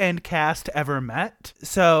Pod and Cast Ever Met?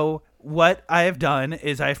 So what I have done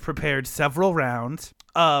is I've prepared several rounds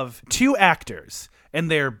of 2 actors, and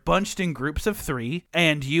they're bunched in groups of 3,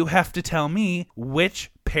 and you have to tell me which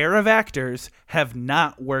pair of actors have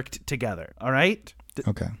not worked together, all right?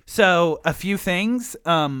 Okay. So a few things.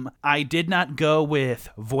 I did not go with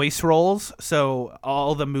voice roles. So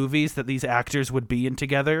all the movies that these actors would be in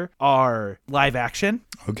together are live action.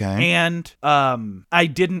 Okay. And I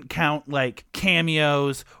didn't count like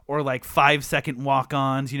cameos or like 5-second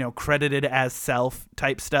walk-ons, credited as self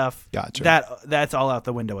type stuff. Gotcha. That's all out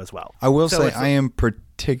the window as well. I will So say it's I am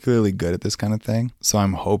particularly good at this kind of thing. So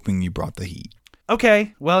I'm hoping you brought the heat.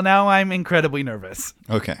 Okay. Well, now I'm incredibly nervous.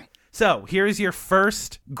 Okay. So here's your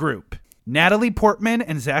first group. Natalie Portman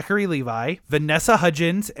and Zachary Levi, Vanessa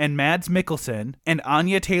Hudgens and Mads Mikkelsen, and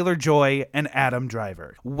Anya Taylor-Joy and Adam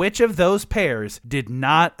Driver. Which of those pairs did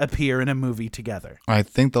not appear in a movie together? I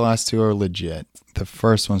think the last 2 are legit. The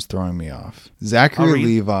first one's throwing me off. Zachary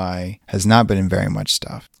Levi has not been in very much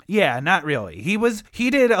stuff. Yeah, not really. He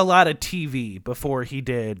did a lot of TV before he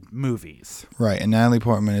did movies. Right, and Natalie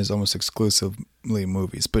Portman is almost exclusively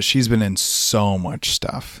movies, but she's been in so much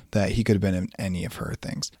stuff that he could have been in any of her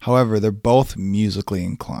things. However, they're both musically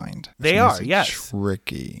inclined. They are, yes.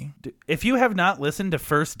 Tricky. If you have not listened to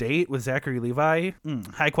First Date with Zachary Levi,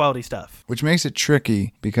 high quality stuff. Which makes it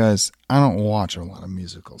tricky because I don't watch a lot of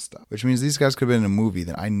musical stuff, which means these guys could have been in a movie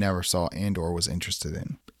that I never saw and or was interested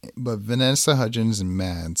in. But Vanessa Hudgens and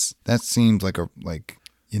Mads, that seems like a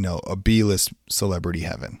B-list celebrity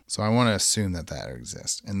heaven. So I want to assume that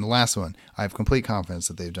exists. And the last one, I have complete confidence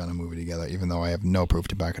that they've done a movie together, even though I have no proof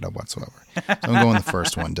to back it up whatsoever. So I'm going the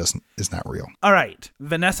first one is not real. All right.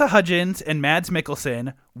 Vanessa Hudgens and Mads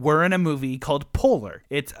Mikkelsen were in a movie called Polar.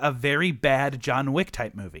 It's a very bad John Wick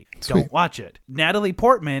type movie. Sweet. Don't watch it. Natalie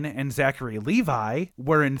Portman and Zachary Levi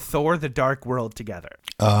were in Thor: The Dark World together.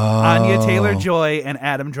 Anya Taylor-Joy and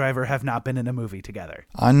Adam Driver have not been in a movie together.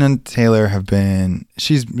 Anya Taylor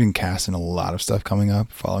she's been cast in a lot of stuff coming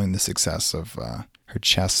up following the success of her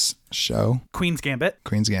chess show, Queen's Gambit.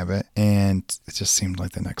 And it just seemed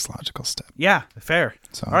like the next logical step. Yeah, fair.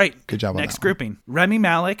 So, all right, good job on next that grouping. Remy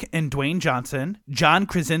Malek and Dwayne Johnson, John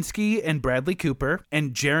Krasinski and Bradley Cooper,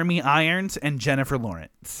 and Jeremy Irons and Jennifer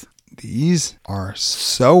Lawrence. These are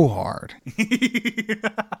so hard.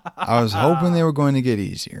 I was hoping they were going to get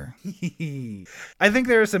easier. I think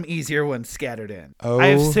there are some easier ones scattered in. Oh. I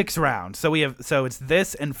have 6 rounds, so it's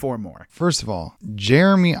this and 4 more. First of all,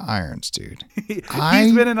 Jeremy Irons, dude.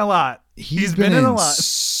 He's been in a lot. He's been in a lot.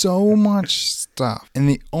 So much stuff. And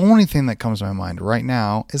the only thing that comes to my mind right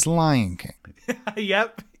now is Lion King.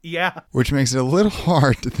 Yep. Yeah. Which makes it a little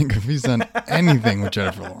hard to think if he's done anything with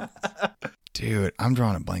Jennifer Lawrence. Dude, I'm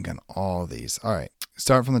drawing a blank on all these. All right,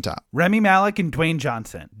 start from the top. Remy Malek and Dwayne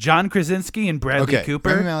Johnson. John Krasinski and Bradley Cooper.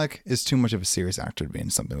 Remy Malek is too much of a serious actor to be in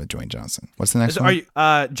something with Dwayne Johnson. What's the next one?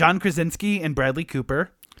 Are you, John Krasinski and Bradley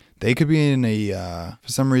Cooper. They could be in a,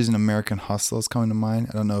 for some reason, American Hustle is coming to mind.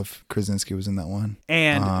 I don't know if Krasinski was in that one.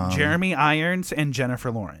 And Jeremy Irons and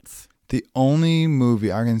Jennifer Lawrence. The only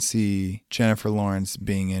movie I can see Jennifer Lawrence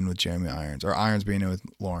being in with Jeremy Irons, or Irons being in with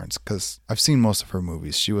Lawrence, because I've seen most of her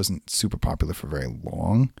movies. She wasn't super popular for very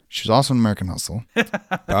long. She was also in American Hustle.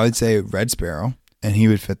 But I would say Red Sparrow, and he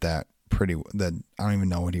would fit that pretty well. I don't even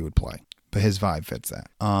know what he would play, but his vibe fits that.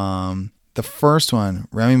 The first one,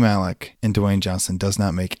 Remy Malek and Dwayne Johnson, does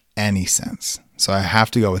not make any sense. So I have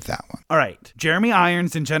to go with that one. All right. Jeremy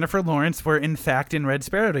Irons and Jennifer Lawrence were, in fact, in Red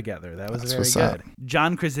Sparrow together. That was very good.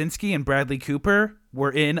 John Krasinski and Bradley Cooper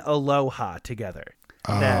were in Aloha together.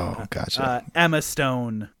 Gotcha. Emma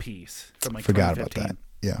Stone piece from Forgot 2015. about that.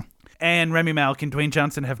 Yeah. And Remy Malek and Dwayne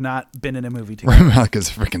Johnson have not been in a movie together. Remy Malek is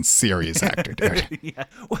a freaking serious actor, dude. Yeah.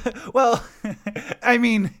 Well, I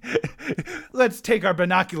mean, let's take our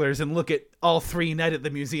binoculars and look at all 3 Night at the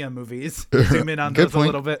Museum movies. Zoom in on those a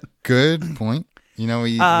little bit. Good point. You know,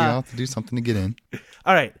 we all have to do something to get in.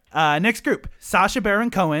 All right. Next group. Sacha Baron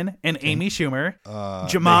Cohen and Amy Schumer.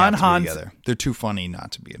 Jamon Hansu. They're too funny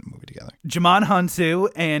not to be in a movie together. Jamon Hansu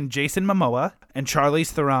and Jason Momoa. And Charlize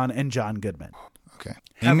Theron and John Goodman. Okay.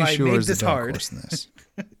 Have Amy I Schumer made is the this dark hard? horse in this.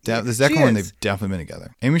 The second one, they've definitely been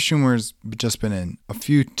together. Amy Schumer's just been in a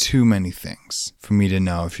few too many things for me to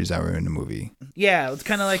know if she's ever in a movie. Yeah, it's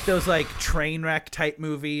kind of like those like train wreck type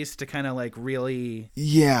movies to kind of like really.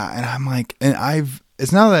 Yeah, and I'm like,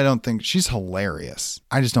 It's not that I don't think she's hilarious.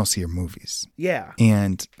 I just don't see her movies. Yeah.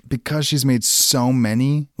 And because she's made so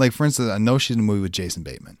many, like for instance, I know she's in a movie with Jason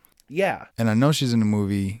Bateman. Yeah. And I know she's in a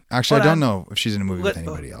movie. Actually, I don't know if she's in a movie with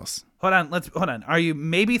anybody else. Hold on. Are you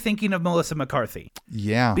maybe thinking of Melissa McCarthy?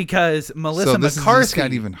 Yeah. Because Melissa this McCarthy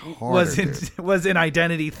got even harder, was in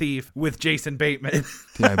Identity Thief with Jason Bateman.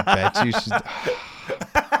 Dude, I bet you she's...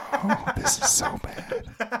 Oh, this is so bad.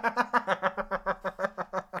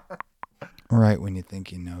 Right when you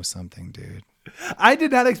think you know something, dude. I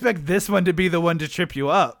did not expect this one to be the one to trip you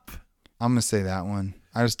up. I'm going to say that one.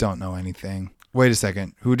 I just don't know anything. Wait a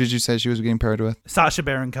second. Who did you say she was getting paired with? Sacha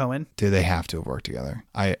Baron Cohen. Dude, they have to have worked together.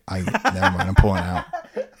 Never mind. I'm pulling out.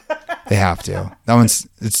 They have to. That one's,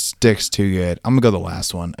 it sticks too good. I'm going to go the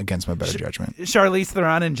last one against my better judgment. Charlize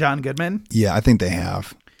Theron and John Goodman. Yeah, I think they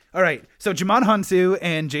have. All right. So Jimon Hounsou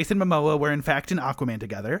and Jason Momoa were in fact in Aquaman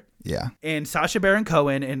together. Yeah. And Sacha Baron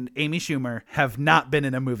Cohen and Amy Schumer have not been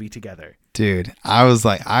in a movie together. Dude, I was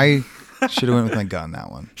like, I should have went with my gut on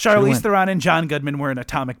that one. Charlize Theron and John Goodman were in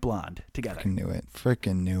Atomic Blonde together. Freaking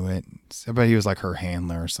knew it. I bet he was like her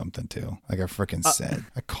handler or something too. Like I freaking said.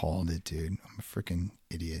 I called it, dude. I'm a freaking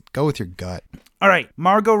idiot. Go with your gut. All right.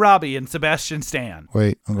 Margot Robbie and Sebastian Stan.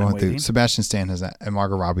 Wait, I'm going through. Sebastian Stan and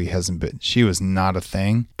Margot Robbie hasn't been. She was not a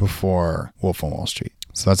thing before Wolf on Wall Street.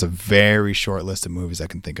 So that's a very short list of movies I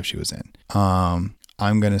can think of she was in.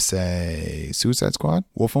 I'm going to say Suicide Squad,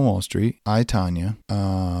 Wolf on Wall Street, I, Tonya,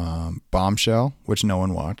 Bombshell, which no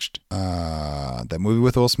one watched, that movie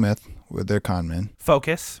with Will Smith with their con men.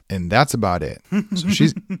 Focus. And that's about it.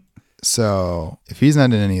 So if he's not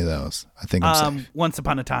in any of those, I think I'm safe. Once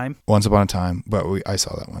Upon a Time. Once Upon a Time, but I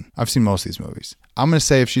saw that one. I've seen most of these movies. I'm going to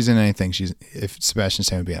say if she's in anything, if Sebastian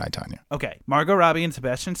Stan would be in I, Tonya. Okay. Margot Robbie and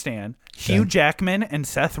Sebastian Stan, Hugh Jackman and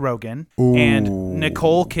Seth Rogen, Ooh, and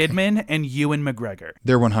Nicole Kidman and Ewan McGregor.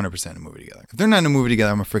 They're 100% in a movie together. If they're not in a movie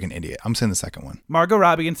together, I'm a freaking idiot. I'm saying the second one. Margot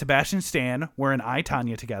Robbie and Sebastian Stan were in I,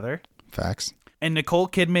 Tonya together. Facts. And Nicole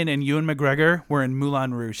Kidman and Ewan McGregor were in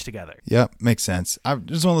Moulin Rouge together. Yep, makes sense.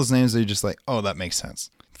 Just one of those names that you're just like, oh, that makes sense.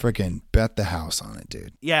 Freaking bet the house on it,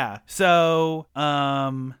 dude. Yeah. So,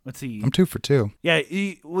 let's see. I'm 2 for 2. Yeah.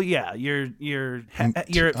 Well, yeah. You're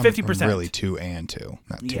 50%. I'm really 2 and 2,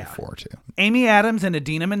 not 2 for 2. Amy Adams and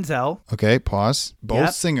Idina Menzel. Okay, pause.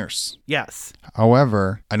 Both singers. Yes.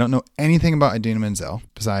 However, I don't know anything about Idina Menzel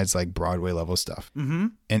besides like Broadway level stuff. Mm-hmm.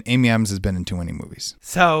 And Amy Adams has been in too many movies.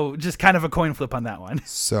 So just kind of a coin flip on that one.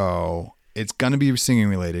 So it's going to be singing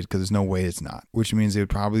related because there's no way it's not, which means it would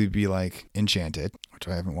probably be like Enchanted, which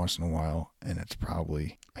I haven't watched in a while. And it's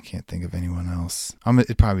probably, I can't think of anyone else.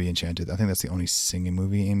 It'd probably be Enchanted. I think that's the only singing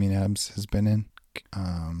movie Amy Adams has been in.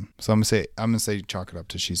 So I'm gonna say chalk it up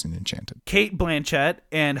to she's in Enchanted. Cate Blanchett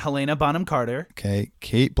and Helena Bonham Carter. Okay,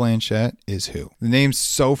 Cate Blanchett is who? The name's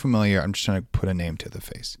so familiar. I'm just trying to put a name to the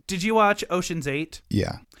face. Did you watch Ocean's 8?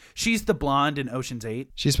 Yeah. She's the blonde in Ocean's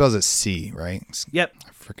 8. She spells it C, right? Yep. I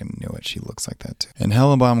freaking knew it. She looks like that too. And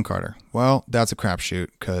Helena Bonham Carter. Well, that's a crapshoot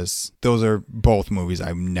because those are both movies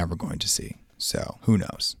I'm never going to see. So who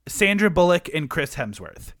knows? Sandra Bullock and Chris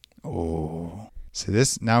Hemsworth. Oh. See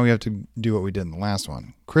this, now we have to do what we did in the last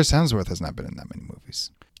one. Chris Hemsworth has not been in that many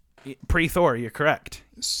movies. Pre-Thor, you're correct.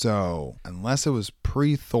 So, unless it was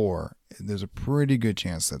pre-Thor, there's a pretty good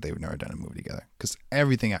chance that they've never done a movie together. Because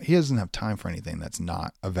everything, he doesn't have time for anything that's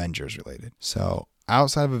not Avengers related. So,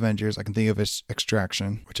 outside of Avengers, I can think of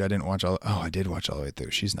Extraction, which I didn't watch I did watch all the way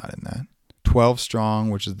through. She's not in that. 12 Strong,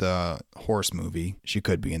 which is the horse movie. She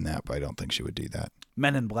could be in that, but I don't think she would do that.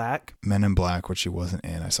 Men in Black, which she wasn't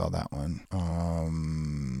in. I saw that one.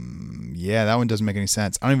 Yeah, that one doesn't make any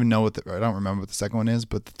sense. I don't even know I don't remember what the second one is,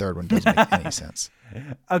 but the third one doesn't make any sense.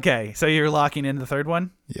 Okay, so you're locking in the third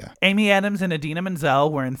one? Yeah. Amy Adams and Idina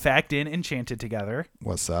Menzel were in fact in Enchanted together.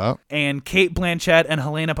 What's up? And Cate Blanchett and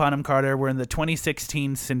Helena Bonham Carter were in the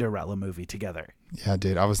 2016 Cinderella movie together. Yeah,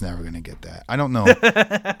 dude, I was never going to get that. I don't know.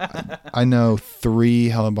 I know 3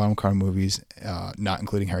 Helena Bonham Carter movies, not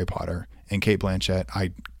including Harry Potter, and Cate Blanchett.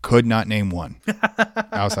 I could not name one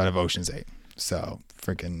outside of Ocean's 8. So,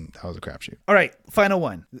 freaking, that was a crapshoot. All right, final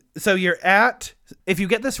one. So if you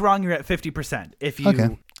get this wrong, you're at 50%. Okay.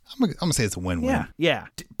 I'm going to say it's a win-win. Yeah.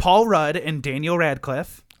 Paul Rudd and Daniel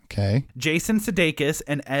Radcliffe. Okay. Jason Sudeikis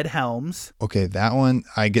and Ed Helms. Okay, that one,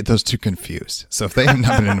 I get those two confused. So if they have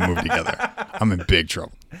not been in a movie together, I'm in big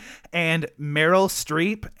trouble. And Meryl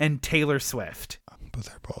Streep and Taylor Swift. But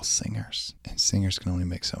they're both singers, and singers can only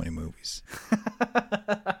make so many movies.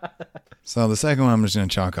 So the second one I'm just going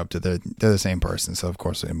to chalk up to they're the same person, so of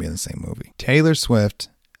course they're going to be in the same movie. Taylor Swift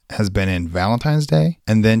has been in Valentine's Day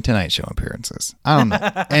and then Tonight Show appearances. I don't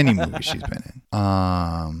know any movie she's been in.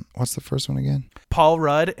 What's the first one again? Paul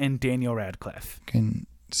Rudd and Daniel Radcliffe.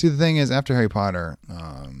 See, the thing is, after Harry Potter,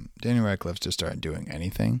 Daniel Radcliffe just started doing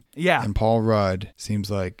anything. Yeah. And Paul Rudd seems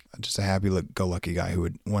like just a happy-go-lucky guy who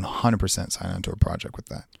would 100% sign on to a project with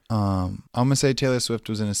that. I'm going to say Taylor Swift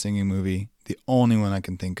was in a singing movie. The only one I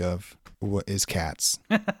can think of is Cats.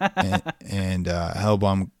 and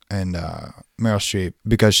Hellbound and Meryl Streep,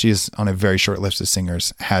 because she's on a very short list of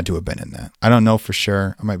singers, had to have been in that. I don't know for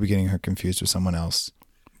sure. I might be getting her confused with someone else.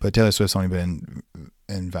 But Taylor Swift's only been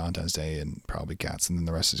in Valentine's Day and probably Cats, and then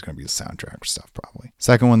the rest is going to be the soundtrack stuff probably.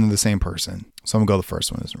 Second one, they're the same person. So I'm going to go the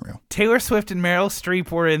first one isn't real. Taylor Swift and Meryl Streep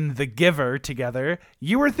were in The Giver together.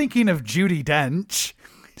 You were thinking of Judi Dench.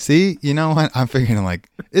 See, you know what? I'm figuring like,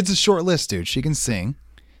 it's a short list, dude. She can sing.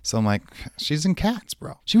 So I'm like, she's in Cats,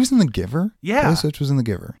 bro. She was in The Giver? Yeah. Taylor Swift was in The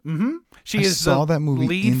Giver. Mm-hmm. She I is saw the that movie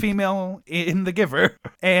lead female in The Giver.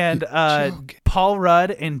 And Paul Rudd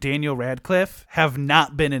and Daniel Radcliffe have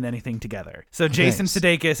not been in anything together. So Jason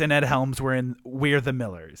Sudeikis and Ed Helms were in We're the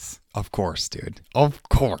Millers. Of course, dude. Of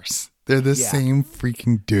course. They're the same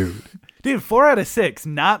freaking dude. Dude, 4 out of 6,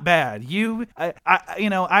 not bad.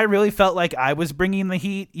 I really felt like I was bringing the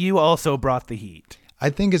heat. You also brought the heat. I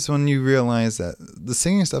think it's when you realize that the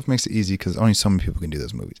singing stuff makes it easy because only so many people can do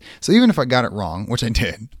those movies. So even if I got it wrong, which I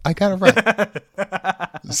did, I got it right.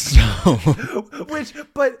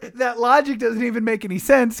 But that logic doesn't even make any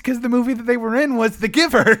sense because the movie that they were in was The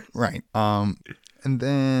Giver. Right. And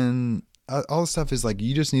then all the stuff is like,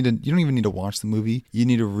 you don't even need to watch the movie. You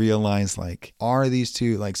need to realize, like, are these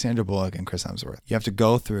two, like Sandra Bullock and Chris Hemsworth? You have to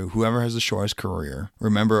go through whoever has the shortest career,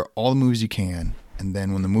 remember all the movies you can. And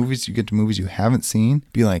then when you get to movies you haven't seen,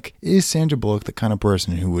 be like, is Sandra Bullock the kind of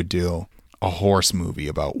person who would do a horse movie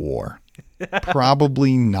about war?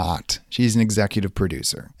 Probably not. She's an executive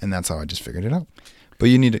producer. And that's how I just figured it out. But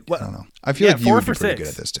you need to, I don't know. I feel like you would be pretty good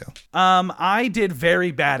at this too. I did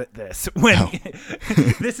very bad at this.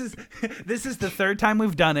 This is the third time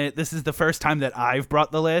we've done it. This is the first time that I've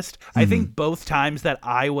brought the list. I think both times that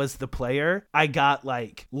I was the player, I got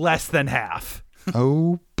like less than half.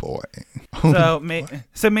 Oh boy.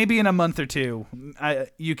 So maybe in a month or two,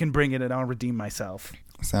 you can bring it and I'll redeem myself.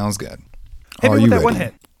 Sounds good. Hit me with that one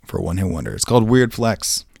hit. For a one hit wonder. It's called Weird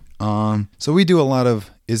Flex. So we do a lot of,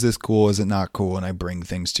 is this cool? Is it not cool? And I bring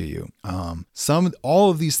things to you. All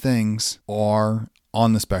of these things are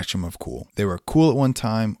on the spectrum of cool. They were cool at one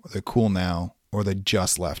time, or they're cool now, or they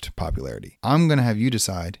just left popularity. I'm going to have you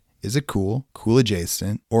decide, is it cool, cool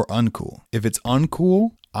adjacent, or uncool? If it's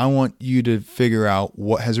uncool, I want you to figure out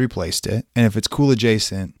what has replaced it. And if it's cool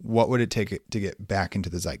adjacent, what would it take it to get back into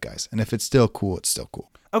the zeitgeist? And if it's still cool, it's still cool.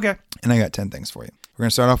 Okay. And I got 10 things for you. We're going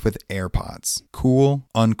to start off with AirPods. Cool,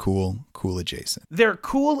 uncool, cool adjacent. They're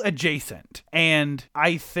cool adjacent. And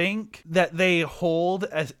I think that they hold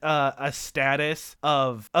a status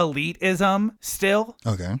of elitism still.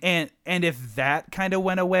 Okay. And if that kind of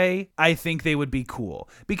went away, I think they would be cool.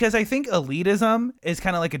 Because I think elitism is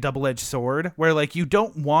kind of like a double-edged sword where like you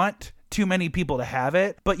don't want too many people to have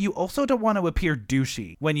it, but you also don't want to appear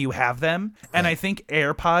douchey when you have them. Right. And I think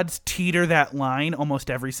AirPods teeter that line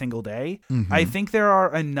almost every single day. Mm-hmm. I think there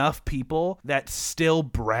are enough people that still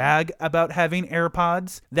brag about having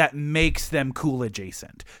AirPods that makes them cool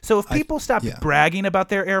adjacent. So if people stopped bragging about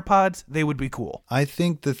their AirPods, they would be cool. I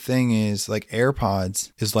think the thing is, like,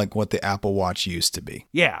 AirPods is like what the Apple Watch used to be.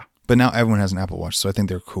 Yeah. But now everyone has an Apple Watch, so I think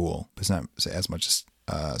they're cool. But it's not as much as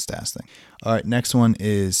Stas thing. All right, next one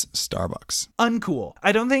is Starbucks. Uncool.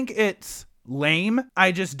 I don't think it's lame.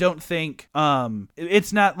 I just don't think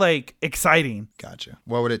it's not like exciting. Gotcha.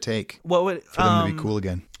 What would it take for them to be cool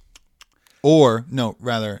again? Or, no,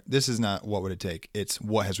 rather, this is not what would it take. It's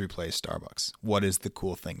what has replaced Starbucks. What is the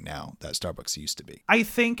cool thing now that Starbucks used to be? I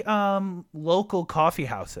think local coffee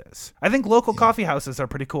houses. I think local coffee houses are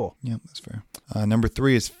pretty cool. Yeah, that's fair. Number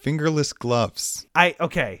 3 is fingerless gloves.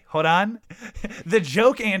 Okay, hold on. The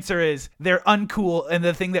joke answer is they're uncool, and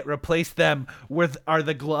the thing that replaced them are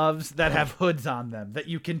the gloves that have hoods on them that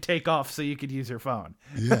you can take off so you could use your phone.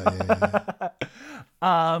 Yeah.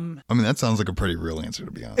 I mean, that sounds like a pretty real answer, to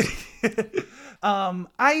be honest.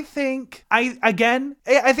 I think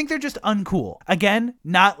they're just uncool. Again,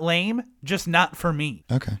 not lame, just not for me.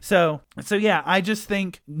 Okay. So yeah, I just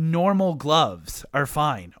think normal gloves are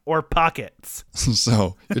fine, or pockets.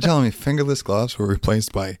 So you're telling me fingerless gloves were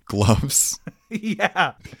replaced by gloves?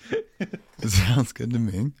 Yeah. It sounds good to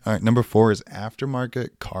me. All right, number 4 is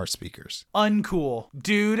aftermarket car speakers. Uncool.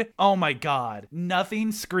 Dude, oh my God.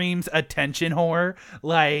 Nothing screams attention whore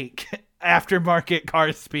like aftermarket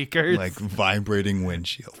car speakers. Like vibrating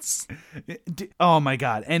windshields. Oh my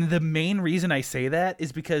God. And the main reason I say that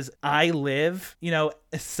is because I live,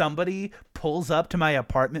 somebody pulls up to my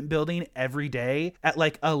apartment building every day at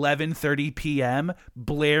like 11:30 p.m.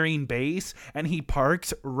 blaring bass, and he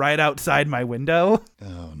parks right outside my window.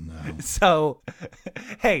 Oh no. So,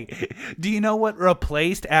 hey, do you know what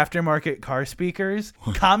replaced aftermarket car speakers?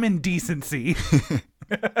 Common decency.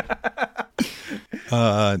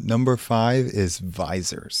 Number 5 is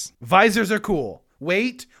visors. Visors are cool.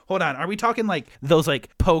 Wait, hold on. Are we talking like those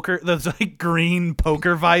green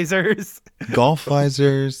poker visors? Golf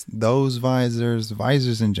visors, those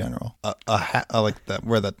visors in general. A hat like that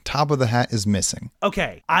where the top of the hat is missing.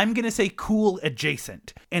 Okay, I'm going to say cool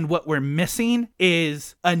adjacent. And what we're missing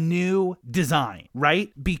is a new design,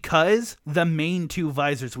 right? Because the main 2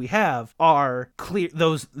 visors we have are clear,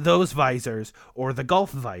 those visors or the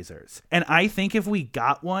golf visors. And I think if we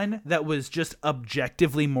got one that was just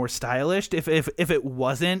objectively more stylish, if it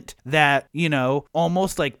wasn't that,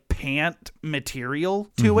 almost like pant material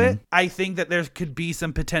to it, I think that there could be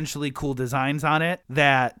some potentially cool designs on it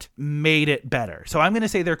that made it better. So I'm going to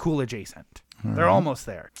say they're cool adjacent. They're almost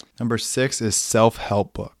there. Number 6 is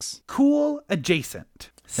self-help books. Cool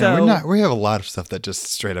adjacent. So And we have a lot of stuff that just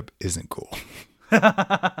straight up isn't cool.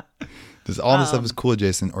 Does all this stuff is cool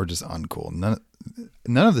adjacent or just uncool?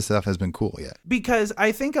 None of this stuff has been cool yet. Because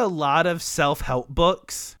I think a lot of self-help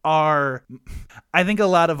books I think a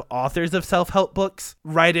lot of authors of self-help books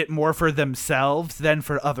write it more for themselves than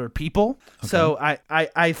for other people. Okay. So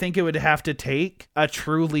I think it would have to take a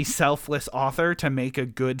truly selfless author to make a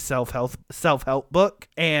good self-help book.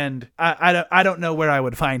 And I don't know where I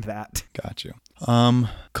would find that. Got you.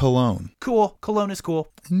 Cologne. Cool. Cologne is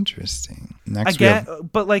cool. Interesting. Next,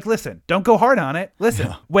 but listen, don't go hard on it.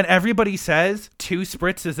 Listen, when everybody says 2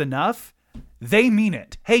 spritz is enough, they mean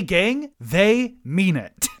it. Hey, gang, they mean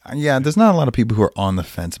it. Yeah, there's not a lot of people who are on the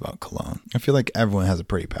fence about cologne. I feel like everyone has a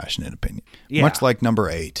pretty passionate opinion. Yeah. Much like number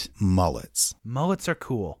 8, mullets. Mullets are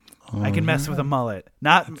cool. I can mess with a mullet.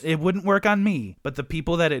 It wouldn't work on me, but the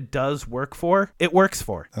people that it does work for, it works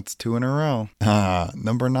for. That's 2 in a row.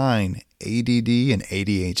 Number 9, ADD and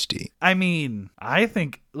ADHD. I mean, I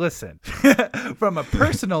think, listen, from a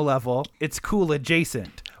personal level, it's cool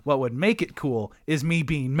adjacent. What would make it cool is me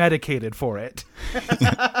being medicated for it.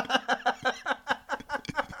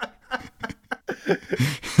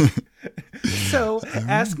 So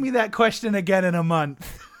ask me that question again in a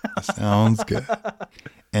month. Sounds good.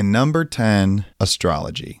 And number 10,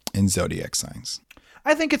 astrology and zodiac signs.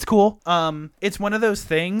 I think it's cool. It's one of those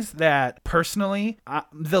things that personally,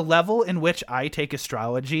 the level in which I take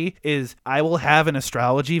astrology is I will have an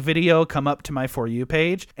astrology video come up to my For You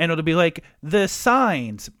page, and it'll be like the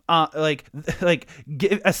signs,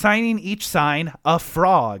 assigning each sign a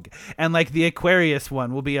frog, and like the Aquarius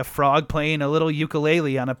one will be a frog playing a little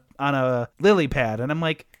ukulele on a lily pad, and I'm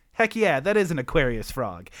like, heck yeah, that is an Aquarius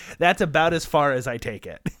frog. That's about as far as I take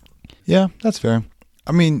it. Yeah, that's fair.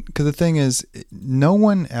 I mean, because the thing is, no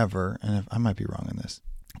one ever, and I might be wrong on this,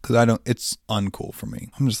 because it's uncool for me.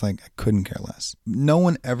 I'm just like, I couldn't care less. No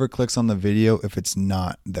one ever clicks on the video if it's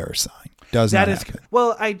not their sign. Does not happen.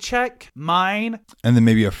 Well, I check mine. And then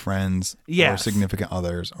maybe a friend's yes. or significant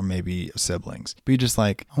others or maybe siblings. But you're just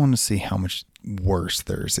like, I want to see how much worse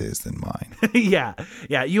theirs is than mine. Yeah.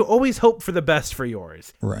 You always hope for the best for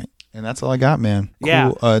yours. Right. And that's all I got, man.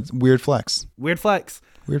 Cool. Yeah. Weird flex. Weird flex.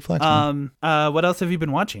 Man. What else have you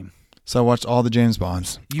been watching? So I watched all the James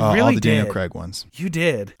Bonds. You really all the did. Daniel Craig ones. You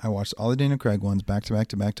did. I watched all the Daniel Craig ones back to back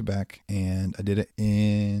to back to back, and I did it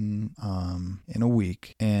in a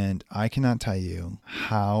week. And I cannot tell you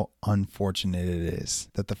how unfortunate it is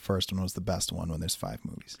that the first one was the best one when there's 5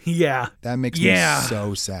 movies. Yeah. That makes me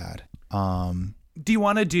so sad. Do you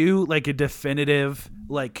want to do like a definitive,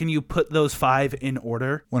 like, can you put those 5 in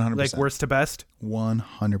order? 100%. Like worst to best?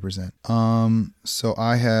 100%. So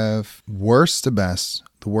I have worst to best.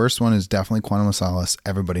 The worst one is definitely Quantum of Solace.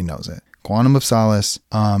 Everybody knows it. Quantum of Solace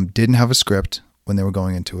didn't have a script when they were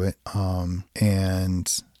going into it.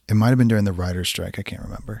 And it might have been during the writer's strike. I can't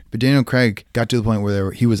remember. But Daniel Craig got to the point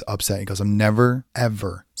where he was upset. He goes, I'm never,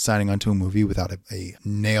 ever signing onto a movie without a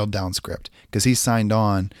nailed down script. Because he signed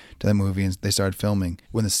on to that movie and they started filming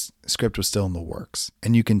when the script was still in the works.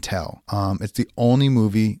 And you can tell. It's the only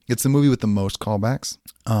movie. It's the movie with the most callbacks.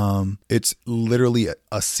 It's literally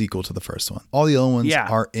a sequel to the first one. All the other ones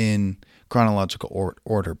are in chronological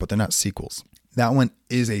order, but they're not sequels. That one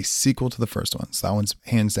is a sequel to the first one. So that one's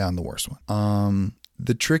hands down the worst one.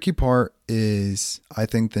 The tricky part is I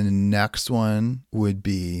think the next one would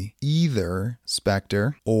be either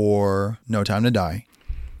Spectre or No Time to Die.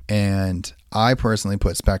 And I personally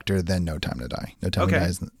put Spectre, then No Time to Die. No Time to Die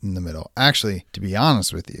is in the middle. Actually, to be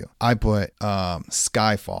honest with you, I put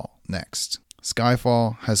Skyfall next.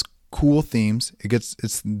 Skyfall has cool themes.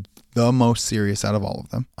 It's the most serious out of all of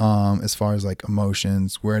them. As far as like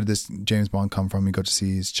emotions, where did this James Bond come from? You go to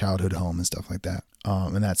see his childhood home and stuff like that.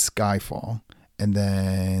 And that's Skyfall. And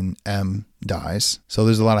then M dies. So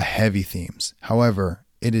there's a lot of heavy themes. However,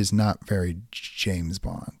 it is not very James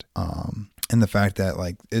Bond. And the fact that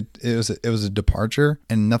like it was a departure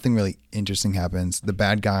and nothing really interesting happens. The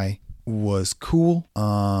bad guy was cool.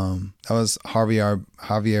 That was Javier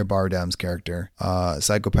Bardem's character,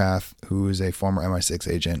 psychopath who is a former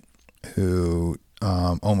MI6 agent who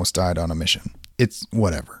almost died on a mission. It's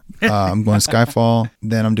whatever. I'm going Skyfall,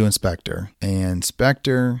 then I'm doing Spectre. And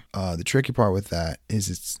Spectre, the tricky part with that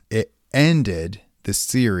is it ended the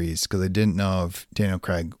series because I didn't know if Daniel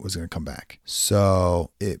Craig was going to come back.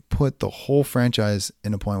 So it put the whole franchise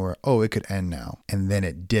in a point where, it could end now. And then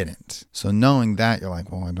it didn't. So knowing that, you're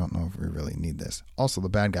like, well, I don't know if we really need this. Also, the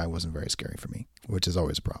bad guy wasn't very scary for me, which is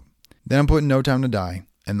always a problem. Then I'm putting No Time to Die.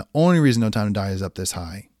 And the only reason No Time to Die is up this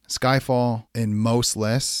high, Skyfall in most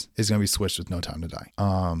lists is going to be switched with No Time to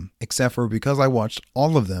Die. Except for because I watched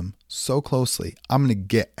all of them so closely, I'm going to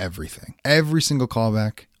get everything. Every single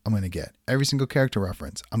callback, I'm going to get. Every single character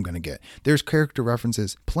reference, I'm going to get. There's character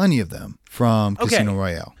references, plenty of them, from Casino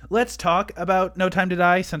Royale. Let's talk about No Time to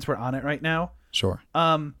Die since we're on it right now. Sure.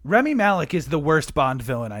 Rami Malek is the worst Bond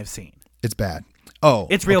villain I've seen. It's bad. Oh,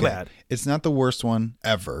 it's real bad. It's not the worst one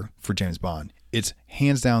ever for James Bond. It's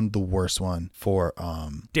hands down the worst one for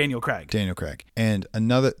Daniel Craig. And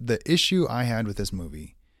the issue I had with this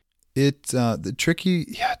movie, the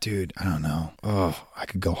tricky, dude, I don't know. Oh, I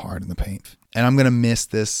could go hard in the paint. And I'm going to miss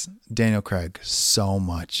this Daniel Craig so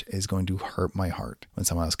much. It's going to hurt my heart when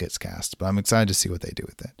someone else gets cast. But I'm excited to see what they do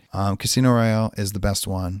with it. Casino Royale is the best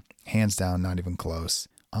one. Hands down, not even close.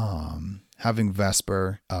 Having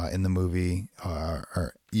Vesper in the movie,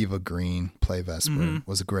 or Eva Green play Vesper,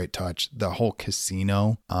 was a great touch. The whole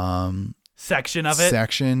casino section of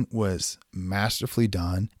it was masterfully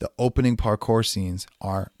done. The opening parkour scenes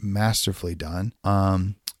are masterfully done.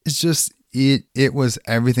 It's just it was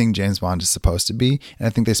everything James Bond is supposed to be, and I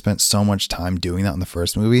think they spent so much time doing that in the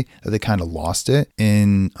first movie that they kind of lost it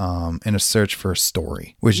in a search for a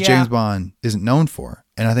story, which James Bond isn't known for.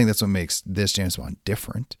 And I think that's what makes this James Bond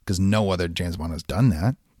different, because no other James Bond has done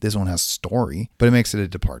that. This one has story, but it makes it a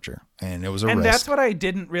departure. And it was a risk. And that's what I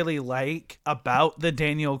didn't really like about the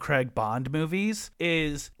Daniel Craig Bond movies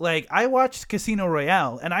is, like, I watched Casino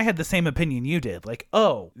Royale and I had the same opinion you did. Like,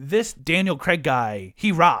 oh, this Daniel Craig guy,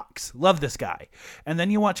 he rocks. Love this guy. And then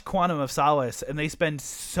you watch Quantum of Solace and they spend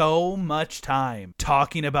so much time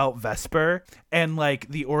talking about Vesper and, like,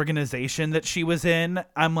 the organization that she was in.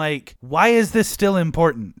 I'm like, why is this still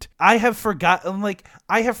important? I have forgotten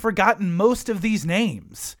most of these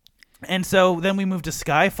names. And so then we move to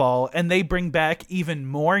Skyfall and they bring back even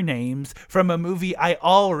more names from a movie I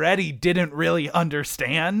already didn't really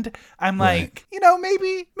understand. I'm like,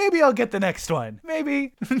 maybe I'll get the next one.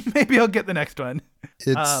 Maybe I'll get the next one.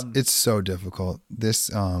 It's so difficult. This,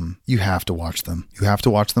 you have to watch them. You have to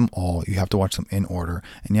watch them all. You have to watch them in order,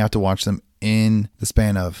 and you have to watch them in the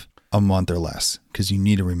span of a month or less, because you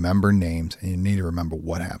need to remember names and you need to remember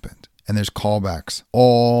what happened. And there's callbacks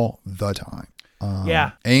all the time.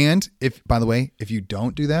 And if you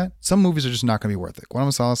don't do that, some movies are just not going to be worth it. Quantum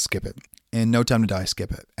of Solace, skip it. And No Time to Die,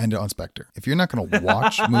 skip it. End it on Spectre. If you're not going to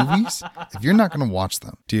watch movies, if you're not going to watch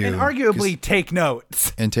them, and arguably take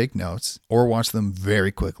notes. And take notes, or watch them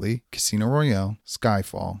very quickly. Casino Royale,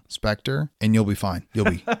 Skyfall, Spectre, and you'll be fine. You'll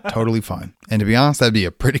be totally fine. And to be honest, that'd be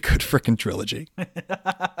a pretty good freaking trilogy.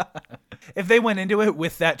 If they went into it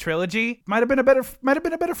with that trilogy, might have been a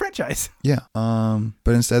better franchise. Yeah.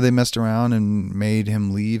 But instead they messed around and made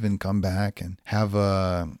him leave and come back and have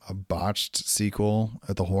a botched sequel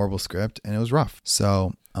with a horrible script, and it was rough.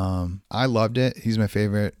 So I loved it. He's my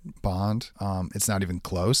favorite Bond. It's not even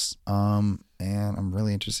close. And I'm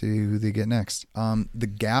really interested in who they get next. The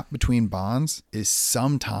gap between Bonds is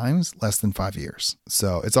sometimes less than 5 years.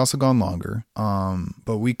 So it's also gone longer.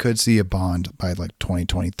 But we could see a Bond by like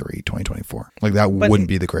 2023, 2024. Like that wouldn't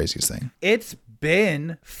be the craziest thing. It's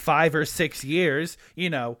been 5 or 6 years,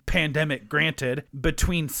 pandemic granted,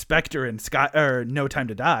 between Spectre and No Time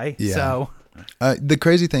to Die. Yeah. So the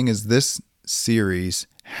crazy thing is this series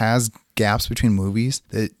has gaps between movies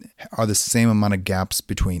that are the same amount of gaps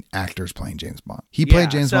between actors playing James Bond. He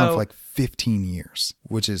played James Bond for like 15 years,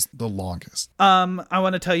 which is the longest. I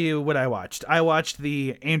want to tell you what I watched. I watched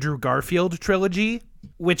the Andrew Garfield trilogy,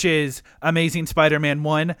 which is Amazing Spider-Man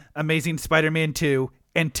 1, Amazing Spider-Man 2,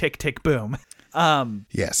 and Tick, Tick, Boom.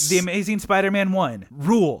 Yes. The Amazing Spider-Man 1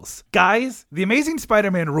 rules. Guys, The Amazing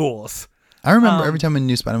Spider-Man rules. I remember every time a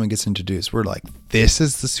new Spider-Man gets introduced, we're like, this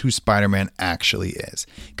is who Spider-Man actually is.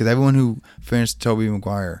 Because everyone who finished Tobey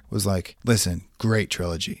Maguire was like, listen, great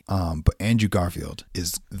trilogy. But Andrew Garfield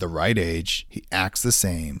is the right age. He acts the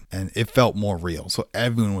same. And it felt more real. So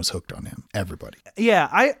everyone was hooked on him. Everybody. Yeah,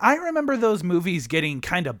 I remember those movies getting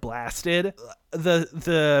kind of blasted.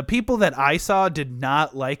 The people that I saw did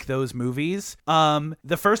not like those movies.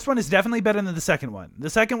 The first one is definitely better than the second one. The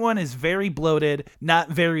second one is very bloated, not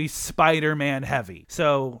very Spider-Man heavy.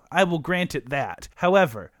 So I will grant it that.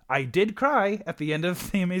 However, I did cry at the end of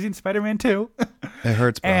The Amazing Spider-Man 2. It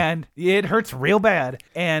hurts, bro. And it hurts real bad.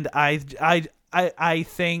 And I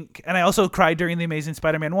think, and I also cried during The Amazing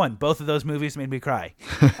Spider-Man 1. Both of those movies made me cry.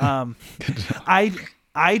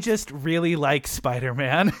 I just really like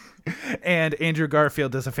Spider-Man. And Andrew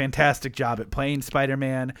Garfield does a fantastic job at playing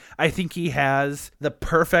Spider-Man. I think he has the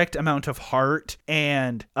perfect amount of heart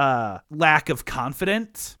and lack of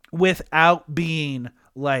confidence without being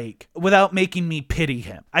without making me pity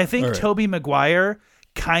him. I think Tobey Maguire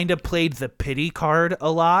kind of played the pity card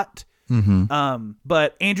a lot. Mm-hmm.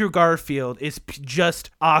 But Andrew Garfield is just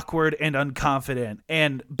awkward and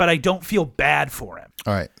unconfident, but I don't feel bad for him.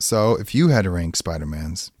 All right. So if you had to rank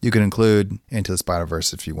Spider-Mans, you could include Into the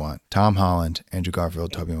Spider-Verse if you want. Tom Holland, Andrew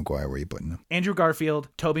Garfield, Tobey Maguire. Where are you putting them? Andrew Garfield,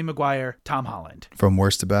 Tobey Maguire, Tom Holland. From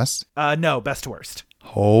worst to best? No, best to worst.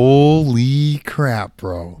 Holy crap,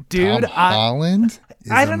 bro. Dude, Tom Holland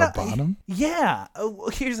is I don't on know. the bottom? Yeah.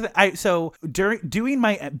 Here's the so doing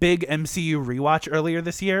my big MCU rewatch earlier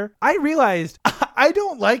this year, I realized I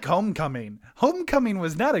don't like Homecoming. Homecoming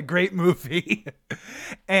was not a great movie.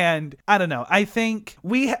 And I don't know. I think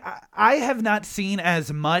I have not seen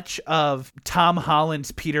as much of Tom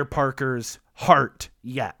Holland's Peter Parker's heart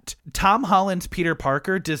yet. Tom Holland's Peter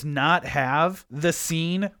Parker does not have the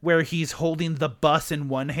scene where he's holding the bus in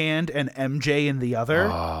one hand and MJ in the other.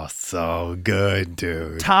 Oh, so good,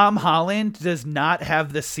 dude. Tom Holland does not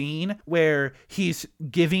have the scene where he's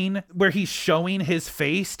showing his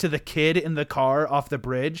face to the kid in the car off the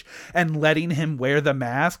bridge and letting him wear the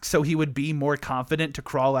mask so he would be more confident to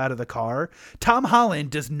crawl out of the car. Tom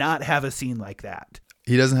Holland does not have a scene like that.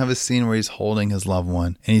 He doesn't have a scene where he's holding his loved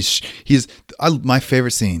one, and my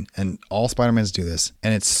favorite scene, and all Spider-Mans do this,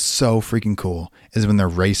 and it's so freaking cool, is when they're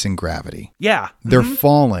racing gravity. Yeah. They're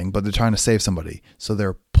falling, but they're trying to save somebody. So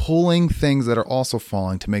they're pulling things that are also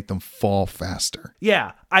falling to make them fall faster.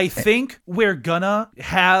 Yeah. I think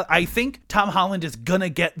Tom Holland is gonna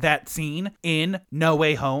get that scene in No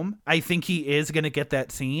Way Home. I think he is gonna get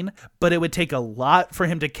that scene, but it would take a lot for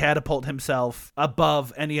him to catapult himself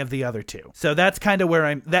above any of the other two. So that's kind of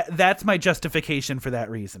where that's my justification for that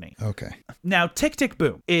reasoning. Okay. Now, Tick, Tick,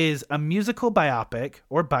 Boom is a musical biopic,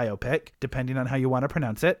 or biopic, depending on how you want to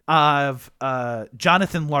pronounce it, of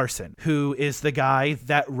Jonathan Larson, who is the guy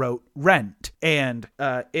that wrote Rent. And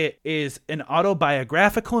it is an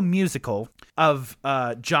autobiographical musical of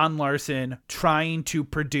John Larson trying to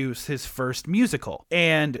produce his first musical.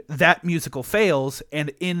 And that musical fails,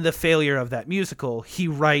 and in the failure of that musical, he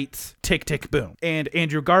writes Tick, Tick, Boom. And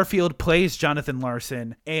Andrew Garfield plays Jonathan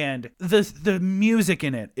Larson, and the music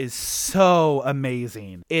in it is so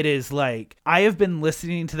amazing. It is like, I have been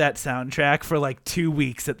listening to that soundtrack for like 2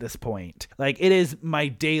 weeks at this point. Like, it is my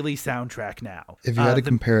daily soundtrack now. If you had to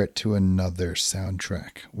compare it to another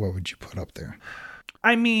soundtrack, what would you put up there?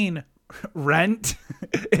 I mean, Rent.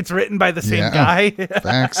 It's written by the same guy.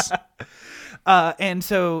 Facts. And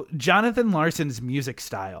so Jonathan Larson's music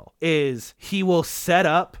style is he will set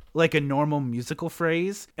up like a normal musical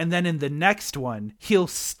phrase, and then in the next one, he'll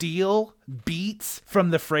steal beats from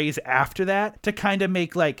the phrase after that to kind of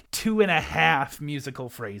make like 2.5 musical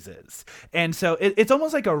phrases. And so it's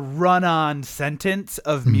almost like a run-on sentence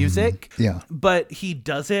of music. Yeah. But he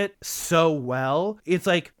does it so well. It's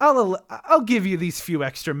like, I'll give you these few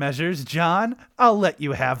extra measures, John. I'll let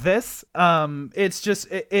you have this.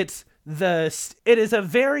 It is a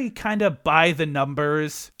very kind of by the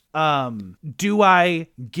numbers. Do I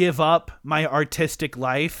give up my artistic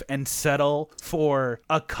life and settle for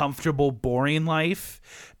a comfortable, boring life?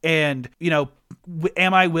 And,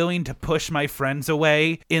 am I willing to push my friends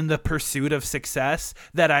away in the pursuit of success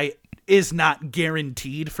that is not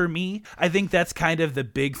guaranteed for me? I think that's kind of the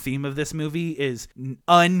big theme of this movie is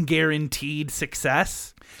unguaranteed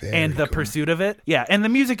success. And the pursuit of it. Yeah. And the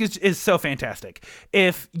music is so fantastic.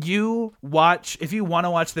 If you want to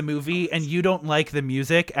watch the movie and you don't like the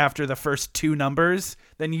music after the first 2 numbers,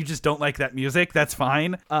 then you just don't like that music. That's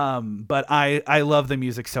fine. But I love the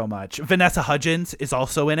music so much. Vanessa Hudgens is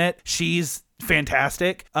also in it. She's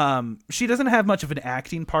fantastic. She doesn't have much of an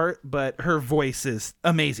acting part, but her voice is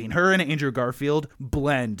amazing. Her and Andrew Garfield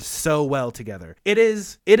blend so well together. It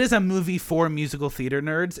is a movie for musical theater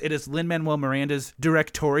nerds. It is Lin-Manuel Miranda's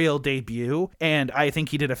directorial debut, and I think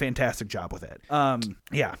he did a fantastic job with it.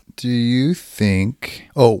 Yeah. Do you think...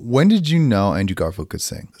 Oh, when did you know Andrew Garfield could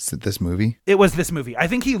sing? Is it this movie? It was this movie. I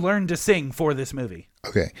think he learned to sing for this movie.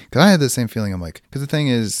 Okay, because I had the same feeling. I'm like, because the thing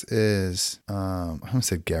is I almost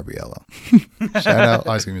said Gabriella. Shout out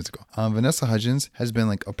High School Musical. Vanessa Hudgens has been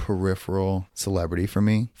like a peripheral celebrity for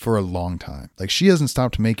me for a long time. Like, she hasn't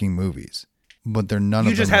stopped making movies, but they're none of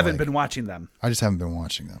them. You just haven't been watching them. I just haven't been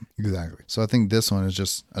watching them. Exactly. So I think this one is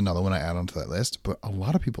just another one I add onto that list, but a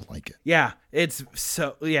lot of people like it. Yeah,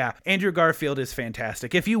 Andrew Garfield is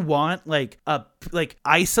fantastic. If you want like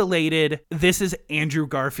isolated, this is Andrew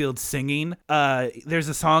Garfield singing. There's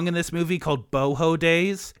a song in this movie called Boho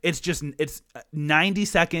Days. It's 90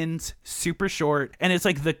 seconds, super short, and it's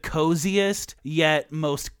like the coziest yet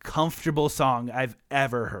most comfortable song I've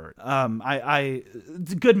ever heard.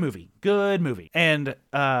 It's a good movie. And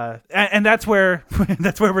that's where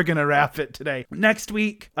we're gonna wrap it today. Next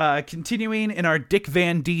week, continuing in our Dick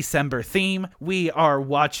Van December theme, we are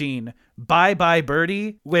watching Bye Bye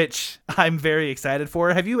Birdie, which I'm very excited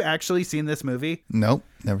for. Have you actually seen this movie? Nope,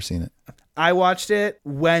 never seen it. I watched it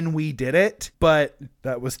when we did it, but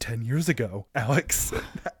that was 10 years ago, Alex.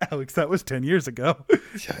 Alex, that was 10 years ago.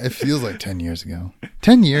 Yeah, it feels like 10 years ago.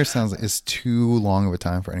 10 years sounds like it's too long of a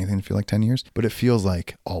time for anything to feel like 10 years, but it feels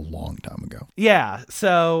like a long time ago. Yeah,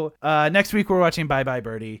 so next week we're watching Bye Bye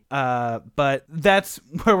Birdie, but that's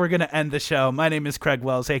where we're going to end the show. My name is Craig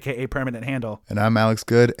Wells, a.k.a. Permanent Handle. And I'm Alex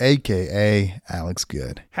Good, a.k.a. Alex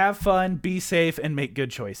Good. Have fun, be safe, and make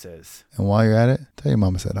good choices. And while you're at it, tell your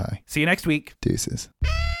mama said hi. See you next week. Deuces.